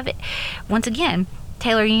then you have it once again,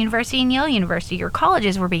 Taylor University and Yale University, your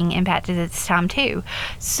colleges were being impacted at this time too.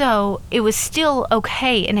 So it was still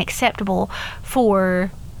okay and acceptable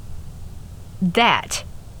for that,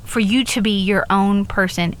 for you to be your own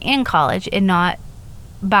person in college and not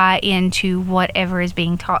buy into whatever is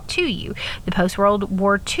being taught to you. The post-World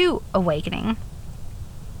War II awakening.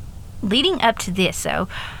 Leading up to this, though,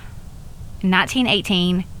 in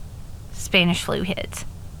 1918, Spanish flu hits.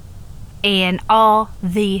 And all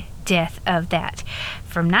the death of that.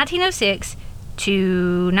 From 1906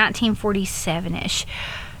 to 1947-ish.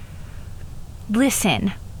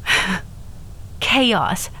 Listen.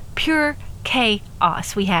 Chaos. Pure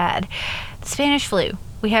chaos. We had the Spanish flu.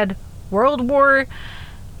 We had World War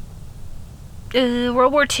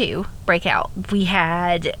II breakout. We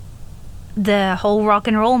had the whole rock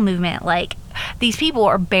and roll movement. Like, these people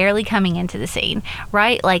are barely coming into the scene,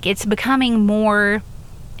 right? Like, it's becoming more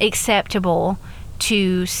acceptable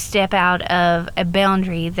to step out of a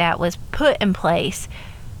boundary that was put in place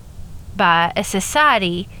by a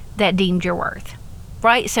society that deemed your worth,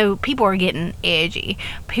 right? So people are getting edgy.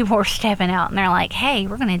 People are stepping out and they're like, hey,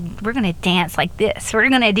 we're gonna dance like this. We're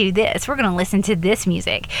gonna do this. We're gonna listen to this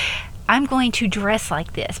music. I'm going to dress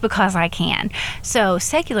like this because I can. So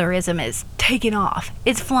secularism is taking off.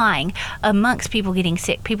 It's flying amongst people getting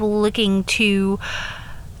sick, people looking to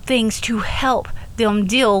things to help them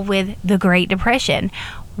deal with the Great Depression,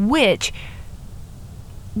 which,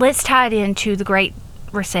 let's tie it into the Great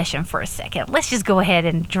Recession for a second. Let's just go ahead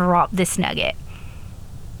and drop this nugget.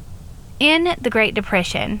 In the Great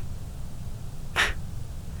Depression,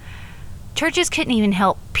 churches couldn't even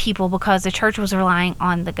help people because the church was relying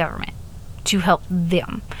on the government to help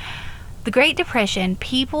them. The Great Depression,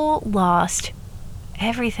 people lost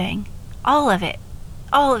everything. All of it.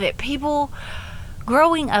 People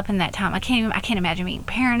growing up in that time, I can't imagine being a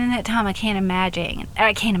parent in that time. I can't imagine.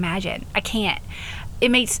 It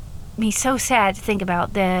makes me so sad to think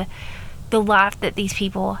about the life that these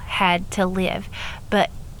people had to live. But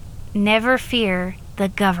never fear, the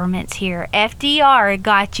government's here. FDR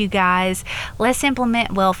got you guys. Let's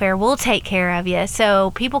implement welfare. We'll take care of you.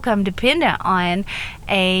 So people come dependent on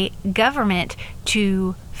a government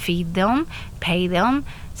to feed them, pay them,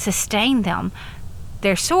 sustain them.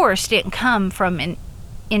 Their source didn't come from an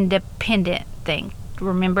independent thing.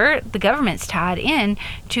 Remember, the government's tied in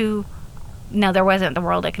to, no, there wasn't the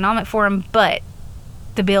World Economic Forum, but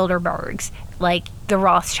the Bilderbergs, like the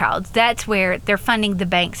Rothschilds. That's where they're funding the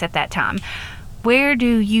banks at that time. Where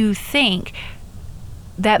do you think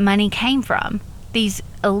that money came from? These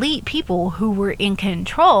elite people who were in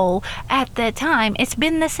control at the time. It's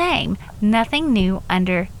been the same. Nothing new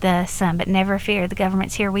under the sun. But never fear, the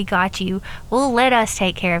government's here. We got you. We'll let us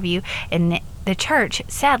take care of you. And the church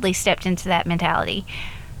sadly stepped into that mentality.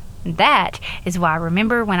 That is why,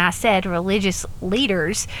 remember when I said religious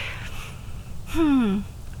leaders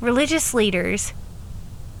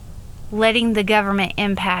letting the government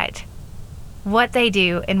impact what they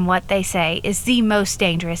do and what they say is the most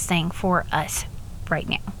dangerous thing for us right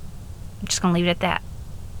now. I'm just going to leave it at that.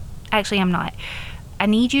 Actually, I'm not. I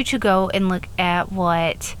need you to go and look at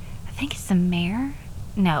what, I think it's the mayor?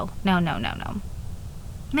 No.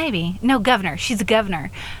 Maybe. No, governor. She's a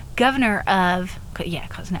governor. Governor of, yeah,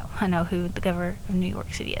 because no, I know who the governor of New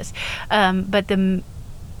York City is. But the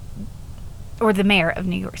mayor of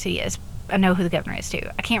New York City is. I know who the governor is too.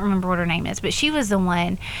 I can't remember what her name is, but she was the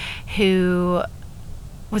one who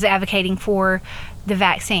was advocating for the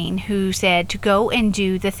vaccine, who said to go and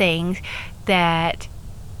do the things that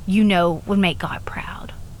you know would make God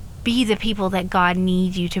proud. Be the people that God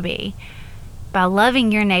needs you to be. By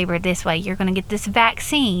loving your neighbor this way, you're going to get this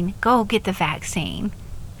vaccine. Go get the vaccine.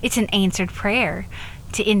 It's an answered prayer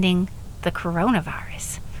to ending the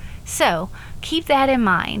coronavirus. So keep that in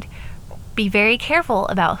mind. Be very careful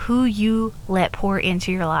about who you let pour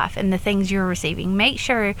into your life and the things you're receiving. Make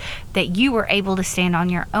sure that you are able to stand on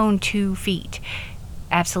your own 2 feet.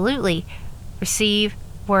 Absolutely. Receive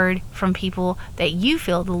word from people that you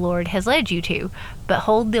feel the Lord has led you to, but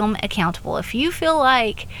hold them accountable. If you feel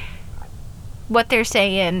like what they're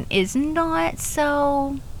saying is not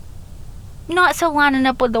so lining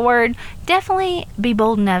up with the word, definitely be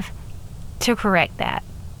bold enough to correct that.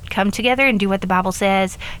 Come together and do what the Bible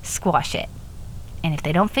says. Squash it. And if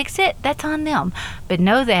they don't fix it, that's on them. But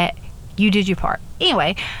know that you did your part.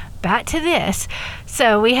 Anyway, back to this.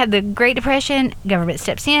 So we had the Great Depression, government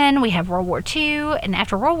steps in, we have World War II, and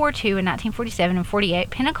after World War II in 1947 and 48,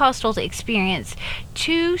 Pentecostals experienced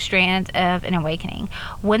 2 strands of an awakening.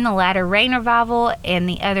 One, the latter rain revival, and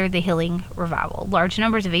the other, the healing revival. Large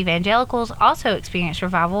numbers of evangelicals also experienced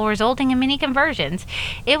revival, resulting in many conversions.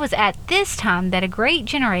 It was at this time that a great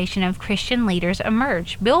generation of Christian leaders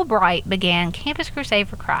emerged. Bill Bright began Campus Crusade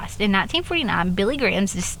for Christ. In 1949, Billy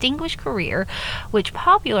Graham's distinguished career, which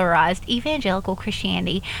popularized evangelical Christianity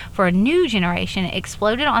for a new generation,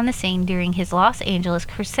 exploded on the scene during his Los Angeles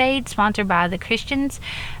crusade sponsored by the Christians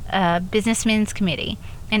Businessmen's Committee.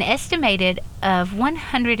 An estimated of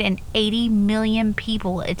 180 million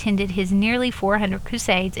people attended his nearly 400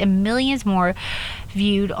 crusades, and millions more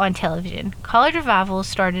viewed on television. College revivals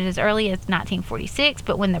started as early as 1946,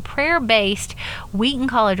 but when the prayer-based Wheaton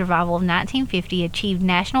College Revival of 1950 achieved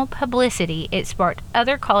national publicity, it sparked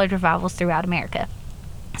other college revivals throughout America.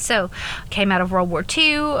 So, came out of World War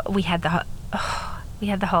II, we had the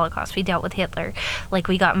Holocaust. We dealt with Hitler. Like,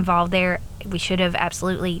 we got involved there. We should have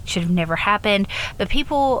never happened. But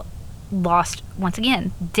people lost, once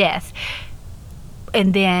again, death.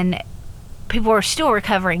 And then people are still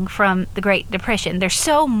recovering from the Great Depression. There's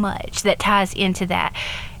so much that ties into that.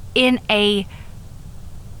 In a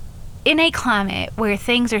climate where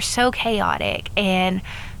things are so chaotic and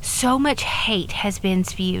so much hate has been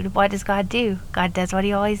spewed, what does God do? God does what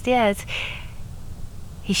he always does.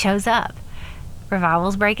 He shows up.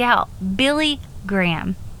 Revivals break out. Billy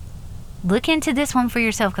Graham. Look into this one for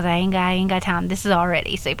yourself, because I ain't got time. This is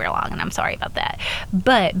already super long, and I'm sorry about that.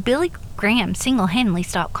 But Billy Graham single-handedly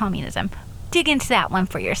stopped communism. Dig into that one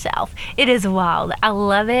for yourself. It is wild. I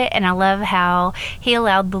love it, and I love how he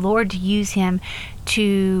allowed the Lord to use him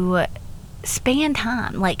to span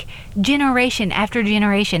time, like generation after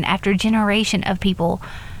generation after generation of people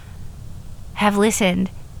have listened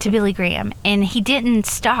to Billy Graham, and he didn't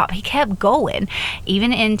stop. He kept going,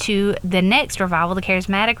 even into the next revival, the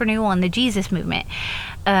Charismatic Renewal and the Jesus Movement.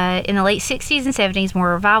 In the late 60s and 70s,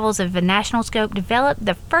 more revivals of a national scope developed.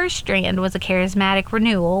 The first strand was a Charismatic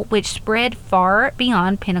Renewal, which spread far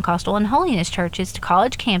beyond Pentecostal and holiness churches to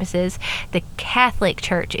college campuses. The Catholic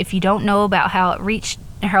Church, if you don't know about how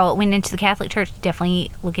it went into the Catholic Church,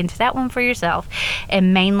 definitely look into that one for yourself,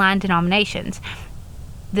 and mainline denominations.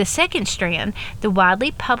 The second strand, the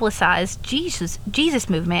widely publicized Jesus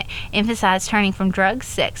movement, emphasized turning from drugs,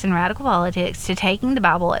 sex, and radical politics to taking the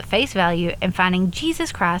Bible at face value and finding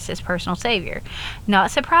Jesus Christ as personal Savior.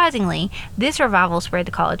 Not surprisingly, this revival spread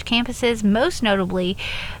to college campuses, most notably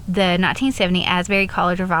the 1970 Asbury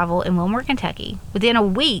College Revival in Wilmore, Kentucky. Within a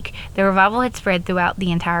week, the revival had spread throughout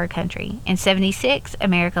the entire country. In 76,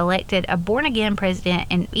 America elected a born-again president,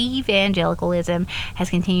 and evangelicalism has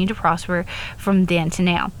continued to prosper from then to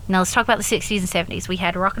now. Now let's talk about the 60s and 70s. We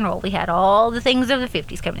had rock and roll. We had all the things of the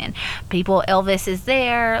 50s coming in. Elvis is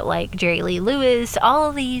there, like Jerry Lee Lewis. All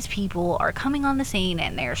of these people are coming on the scene,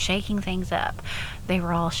 and they're shaking things up. They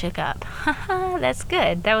were all shook up. That's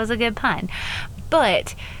good. That was a good pun.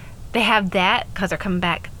 But they have that because they're coming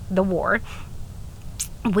back the war.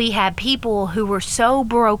 We had people who were so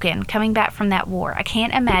broken coming back from that war. I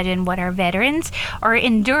can't imagine what our veterans are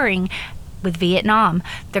enduring with Vietnam.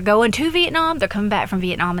 They're going to Vietnam, they're coming back from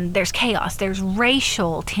Vietnam, and there's chaos, there's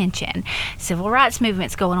racial tension, civil rights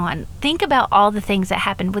movements going on. Think about all the things that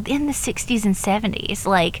happened within the 60s and 70s.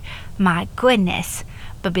 Like, my goodness.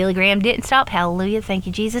 But Billy Graham didn't stop. Hallelujah. Thank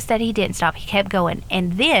you, Jesus, that he didn't stop. He kept going.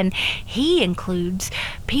 And then he includes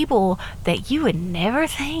people that you would never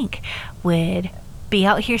think would be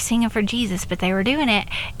out here singing for Jesus, but they were doing it,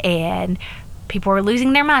 and people were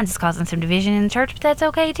losing their minds. It's causing some division in the church, but that's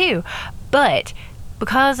okay too. But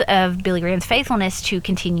because of Billy Graham's faithfulness to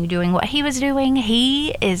continue doing what he was doing,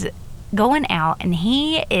 he is going out and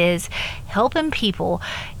he is helping people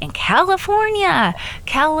in California.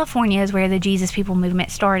 California is where the Jesus People movement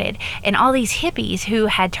started. And all these hippies who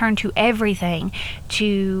had turned to everything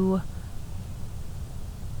to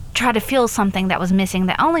try to feel something that was missing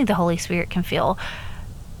that only the Holy Spirit can feel.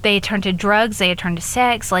 They had turned to drugs, they had turned to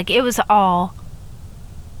sex. Like, it was all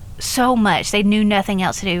so much. They knew nothing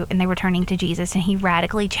else to do, and they were turning to Jesus, and he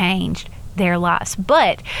radically changed their lives.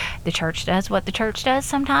 But the church does what the church does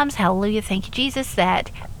sometimes. Hallelujah, thank you, Jesus,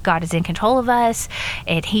 that God is in control of us,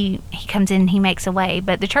 and he comes in and he makes a way.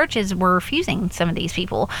 But the churches were refusing some of these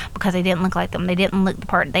people because they didn't look like them. They didn't look the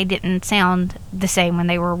part. They didn't sound the same when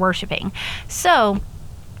they were worshiping. So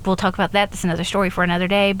we'll talk about that. That's another story for another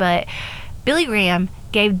day. But Billy Graham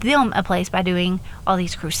gave them a place by doing all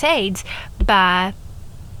these crusades, by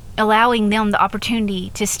allowing them the opportunity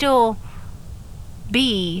to still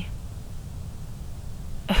be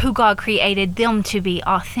who God created them to be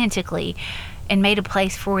authentically, and made a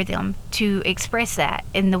place for them to express that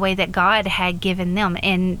in the way that God had given them.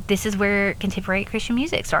 And this is where contemporary Christian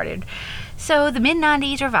music started. So the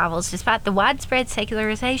mid-90s revivals, despite the widespread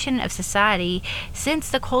secularization of society since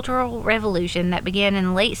the Cultural Revolution that began in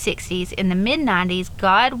the late 60s, in the mid-90s,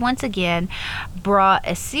 God once again brought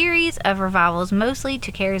a series of revivals, mostly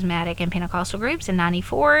to charismatic and Pentecostal groups. In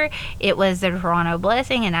 94, it was the Toronto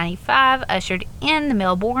Blessing. In 95, ushered in the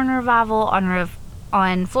Melbourne Revival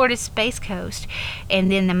on Florida's Space Coast, and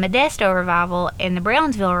then the Modesto Revival and the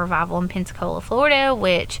Brownsville Revival in Pensacola, Florida,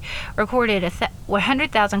 which recorded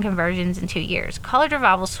 100,000 conversions in 2 years. College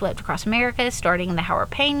revivals swept across America, starting in the Howard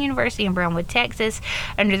Payne University in Brownwood, Texas,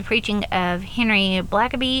 under the preaching of Henry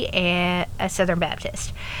Blackaby, a Southern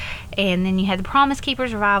Baptist. And then you had the Promise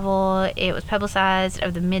Keepers Revival. It was publicized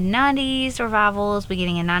of the mid-90s revivals,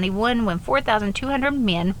 beginning in 91, when 4,200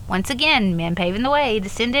 men, once again, men paving the way,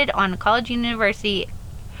 descended on the University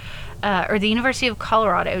of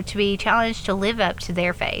Colorado to be challenged to live up to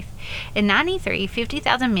their faith. In 93,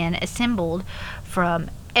 50,000 men assembled from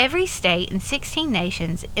every state and 16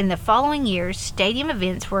 nations. In the following years, stadium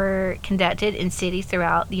events were conducted in cities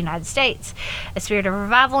throughout the United States. A spirit of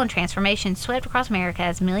revival and transformation swept across America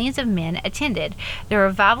as millions of men attended. The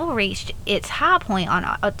revival reached its high point on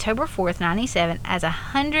October 4th, 97, as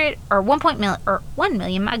 1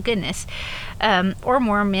 million, my goodness, or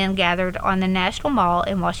more men gathered on the National Mall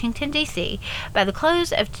in Washington, D.C. By the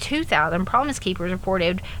close of 2000, Promise Keepers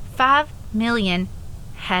reported 5 million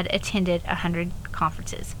had attended 100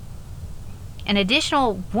 conferences. An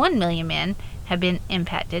additional 1 million men have been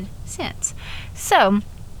impacted since. So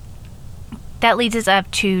that leads us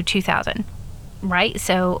up to 2000, right?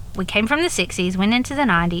 So we came from the 60s, went into the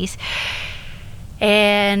 90s,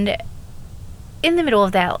 and in the middle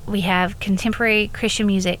of that, we have contemporary Christian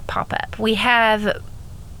music pop up. We have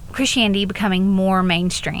Christianity becoming more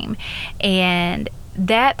mainstream, and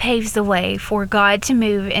that paves the way for God to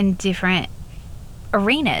move in different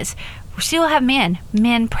arenas. We still have men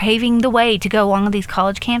paving the way to go on these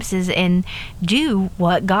college campuses and do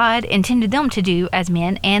what God intended them to do as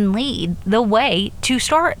men, and lead the way to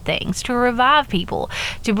start things, to revive people,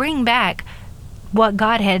 to bring back what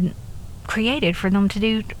God had created for them to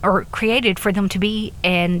do, or created for them to be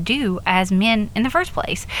and do as men in the first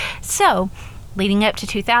place. So leading up to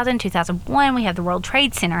 2001, we have the World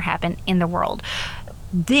Trade Center happen in the world.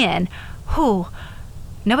 Then,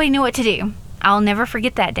 nobody knew what to do. I'll never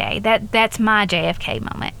forget that day. That's my JFK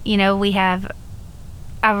moment.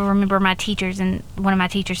 I remember my teachers, and one of my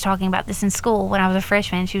teachers talking about this in school when I was a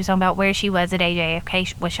freshman. She was talking about where she was the day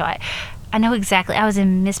JFK was shot. I know exactly. I was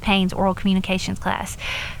in Miss Payne's oral communications class,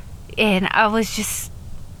 and I was just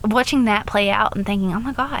watching that play out and thinking, oh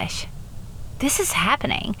my gosh, this is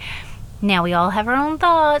happening. Now, we all have our own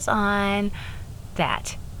thoughts on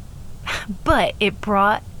that, but it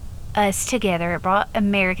brought us together. It brought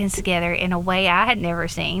Americans together in a way I had never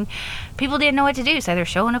seen. People didn't know what to do, so they're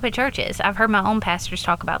showing up at churches. I've heard my own pastors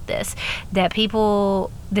talk about this, that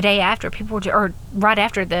people, the day after, or right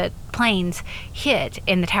after the planes hit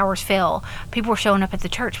and the towers fell, people were showing up at the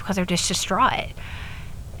church because they're just distraught.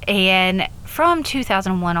 And from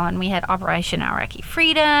 2001 on, we had Operation Iraqi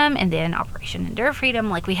Freedom, and then Operation Endure Freedom.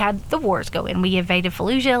 Like, we had the wars going. We invaded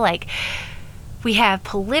Fallujah. Like, we have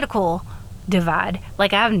political divide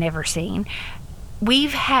like I've never seen.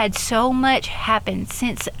 We've had so much happen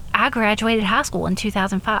since I graduated high school in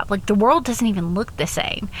 2005. Like, the world doesn't even look the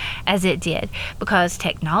same as it did, because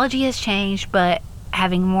technology has changed, but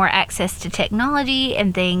having more access to technology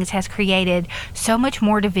and things has created so much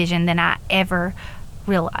more division than I ever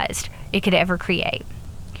realized it could ever create.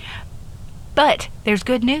 But there's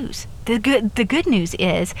good news. The good news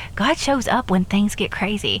is God shows up when things get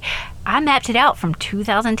crazy. I mapped it out from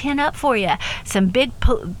 2010 up for you. Some big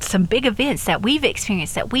events that we've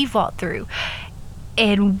experienced, that we've walked through.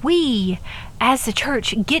 And we, as the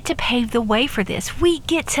church, get to pave the way for this. We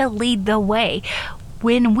get to lead the way.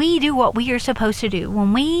 When we do what we are supposed to do,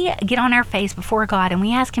 when we get on our face before God and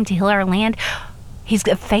we ask Him to heal our land, He's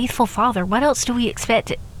a faithful Father. What else do we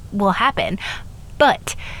expect will happen?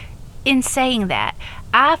 But in saying that,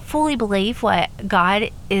 I fully believe what God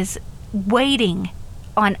is waiting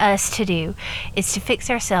on us to do is to fix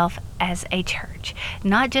ourselves as a church.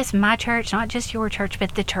 Not just my church, not just your church,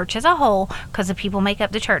 but the church as a whole, because the people make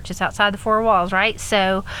up the church. It's outside the four walls, right?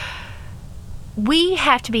 So we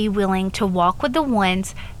have to be willing to walk with the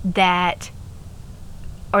ones that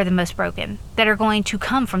are the most broken, that are going to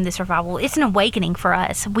come from this revival. It's an awakening for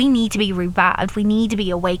us. We need to be revived. We need to be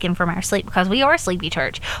awakened from our sleep, because we are a sleepy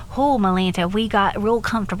church. Malanta, we got real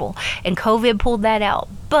comfortable, and COVID pulled that out.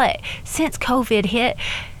 But since COVID hit,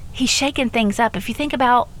 He's shaking things up. If you think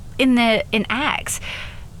about in Acts,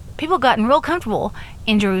 people gotten real comfortable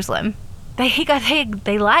in Jerusalem. They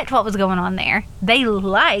liked what was going on there. They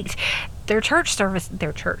liked their church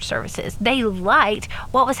services. They liked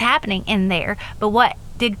what was happening in there. But what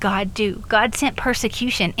did God do? God sent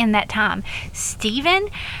persecution in that time. Stephen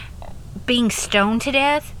being stoned to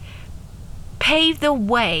death paved the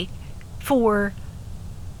way for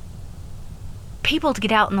people to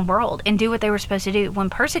get out in the world and do what they were supposed to do.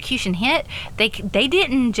 When persecution hit, they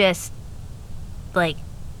didn't just like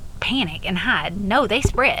panic and hide. No, they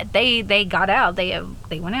spread. They got out. They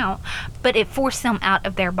went out. But it forced them out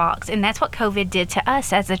of their box. And that's what COVID did to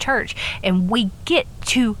us as a church. And we get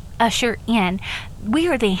to usher in. We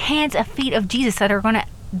are the hands and feet of Jesus that are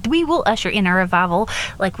we will usher in a revival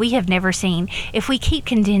like we have never seen if we keep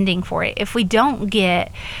contending for it, if we don't get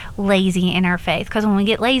lazy in our faith. Because when we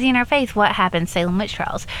get lazy in our faith, what happens? Salem witch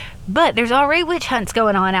trials. But there's already witch hunts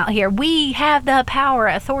going on out here. We have the power,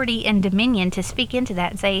 authority, and dominion to speak into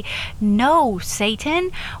that and say, no,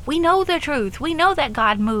 Satan, we know the truth. We know that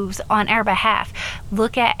God moves on our behalf.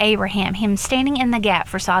 Look at Abraham, him standing in the gap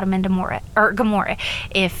for Sodom and Gomorrah.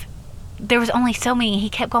 If there was only so many, he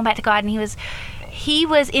kept going back to God, and he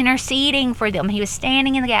was interceding for them. He was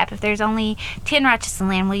standing in the gap. If there's only 10 righteous in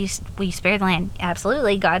the land, will you spare the land?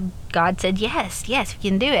 Absolutely. God said, yes, you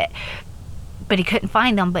can do it. But he couldn't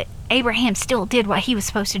find them. But Abraham still did what he was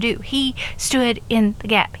supposed to do. He stood in the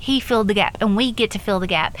gap. He filled the gap. And we get to fill the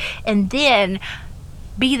gap. And then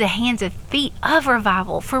be the hands and feet of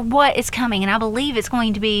revival for what is coming. And I believe it's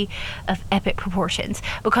going to be of epic proportions,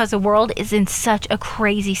 because the world is in such a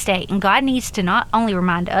crazy state, and God needs to not only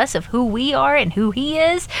remind us of who we are and who He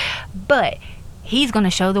is, but He's going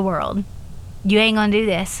to show the world, you ain't going to do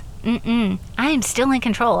this. I am still in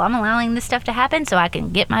control. I'm allowing this stuff to happen so I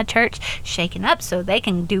can get my church shaken up, so they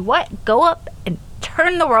can do what? Go up and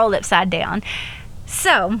turn the world upside down.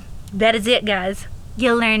 So, that is it, guys.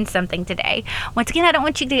 You learned something today. Once again, I don't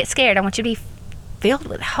want you to get scared. I want you to be filled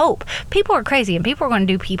with hope. People are crazy and people are going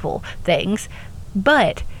to do people things,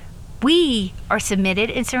 but we are submitted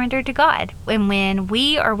and surrendered to God. And when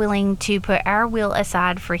we are willing to put our will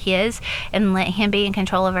aside for His and let Him be in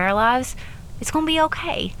control of our lives, it's going to be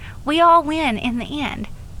okay. We all win in the end.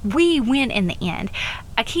 We win in the end.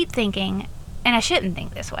 I keep thinking, and I shouldn't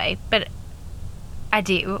think this way, but I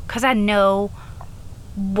do, because I know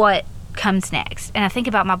what comes next. And I think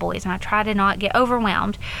about my boys, and I try to not get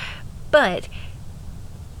overwhelmed. But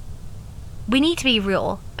we need to be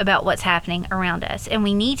real about what's happening around us, and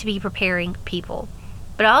we need to be preparing people.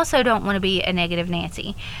 But I also don't want to be a negative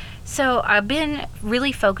Nancy. So I've been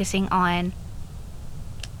really focusing on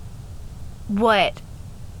what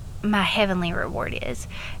my heavenly reward is.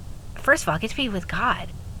 First of all, I get to be with God.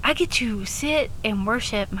 I get to sit and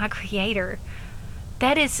worship my Creator.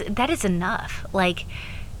 That is enough.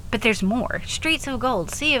 But there's more. Streets of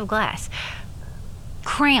gold, sea of glass,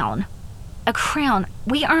 crown. A crown.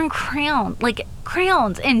 We earn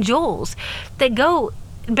crowns and jewels that go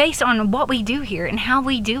based on what we do here and how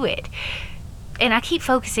we do it. And I keep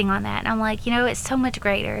focusing on that. And I'm like, it's so much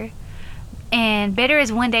greater. And better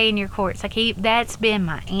is one day in your courts. That's been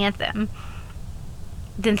my anthem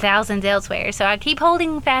than thousands elsewhere. So I keep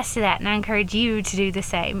holding fast to that, and I encourage you to do the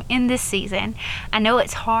same in this season. I know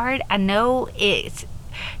it's hard.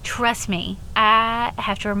 Trust me, I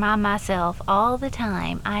have to remind myself all the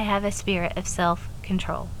time I have a spirit of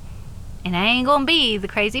self-control. And I ain't gonna be the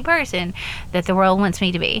crazy person that the world wants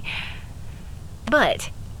me to be.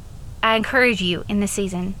 But I encourage you in this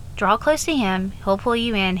season, draw close to Him. He'll pull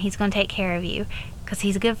you in. He's gonna take care of you, because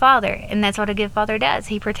He's a good Father, and that's what a good Father does.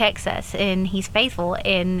 He protects us, and He's faithful,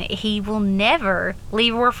 and He will never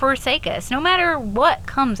leave or forsake us, no matter what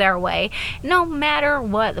comes our way, no matter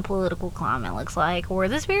what the political climate looks like or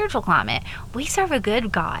the spiritual climate. We serve a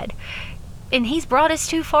good God, and He's brought us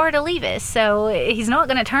too far to leave us, so He's not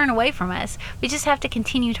going to turn away from us. We just have to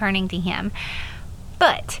continue turning to Him.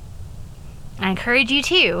 But I encourage you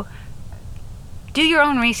to do your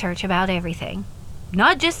own research about everything.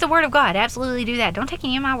 Not just the Word of God. Absolutely do that. Don't take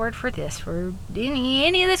any of my word for this, for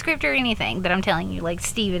any of the scripture or anything that I'm telling you, like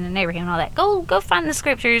Stephen and Abraham and all that. Go find the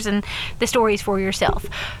scriptures and the stories for yourself.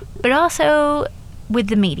 But also with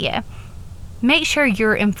the media, make sure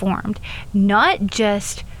you're informed. Not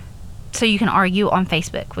just so you can argue on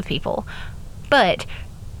Facebook with people, but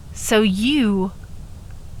so you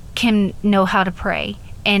can know how to pray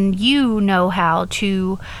and you know how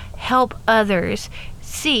to help others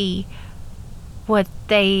see what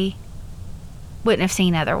they wouldn't have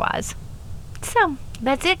seen otherwise. So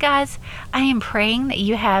that's it, guys. I am praying that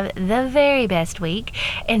you have the very best week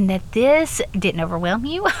and that this didn't overwhelm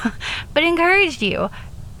you but encouraged you.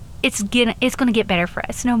 It's going to get better for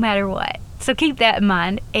us no matter what. So keep that in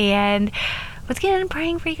mind. And once again, I'm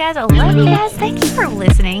praying for you guys. I love you guys. Thank you for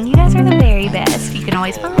listening. You guys are the very best. You can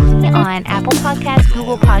always find me on Apple Podcasts,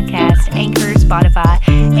 Google Podcasts, Anchor, Spotify,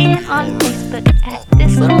 and on Facebook at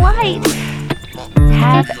This Little Light.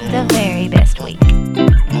 Have the very best week.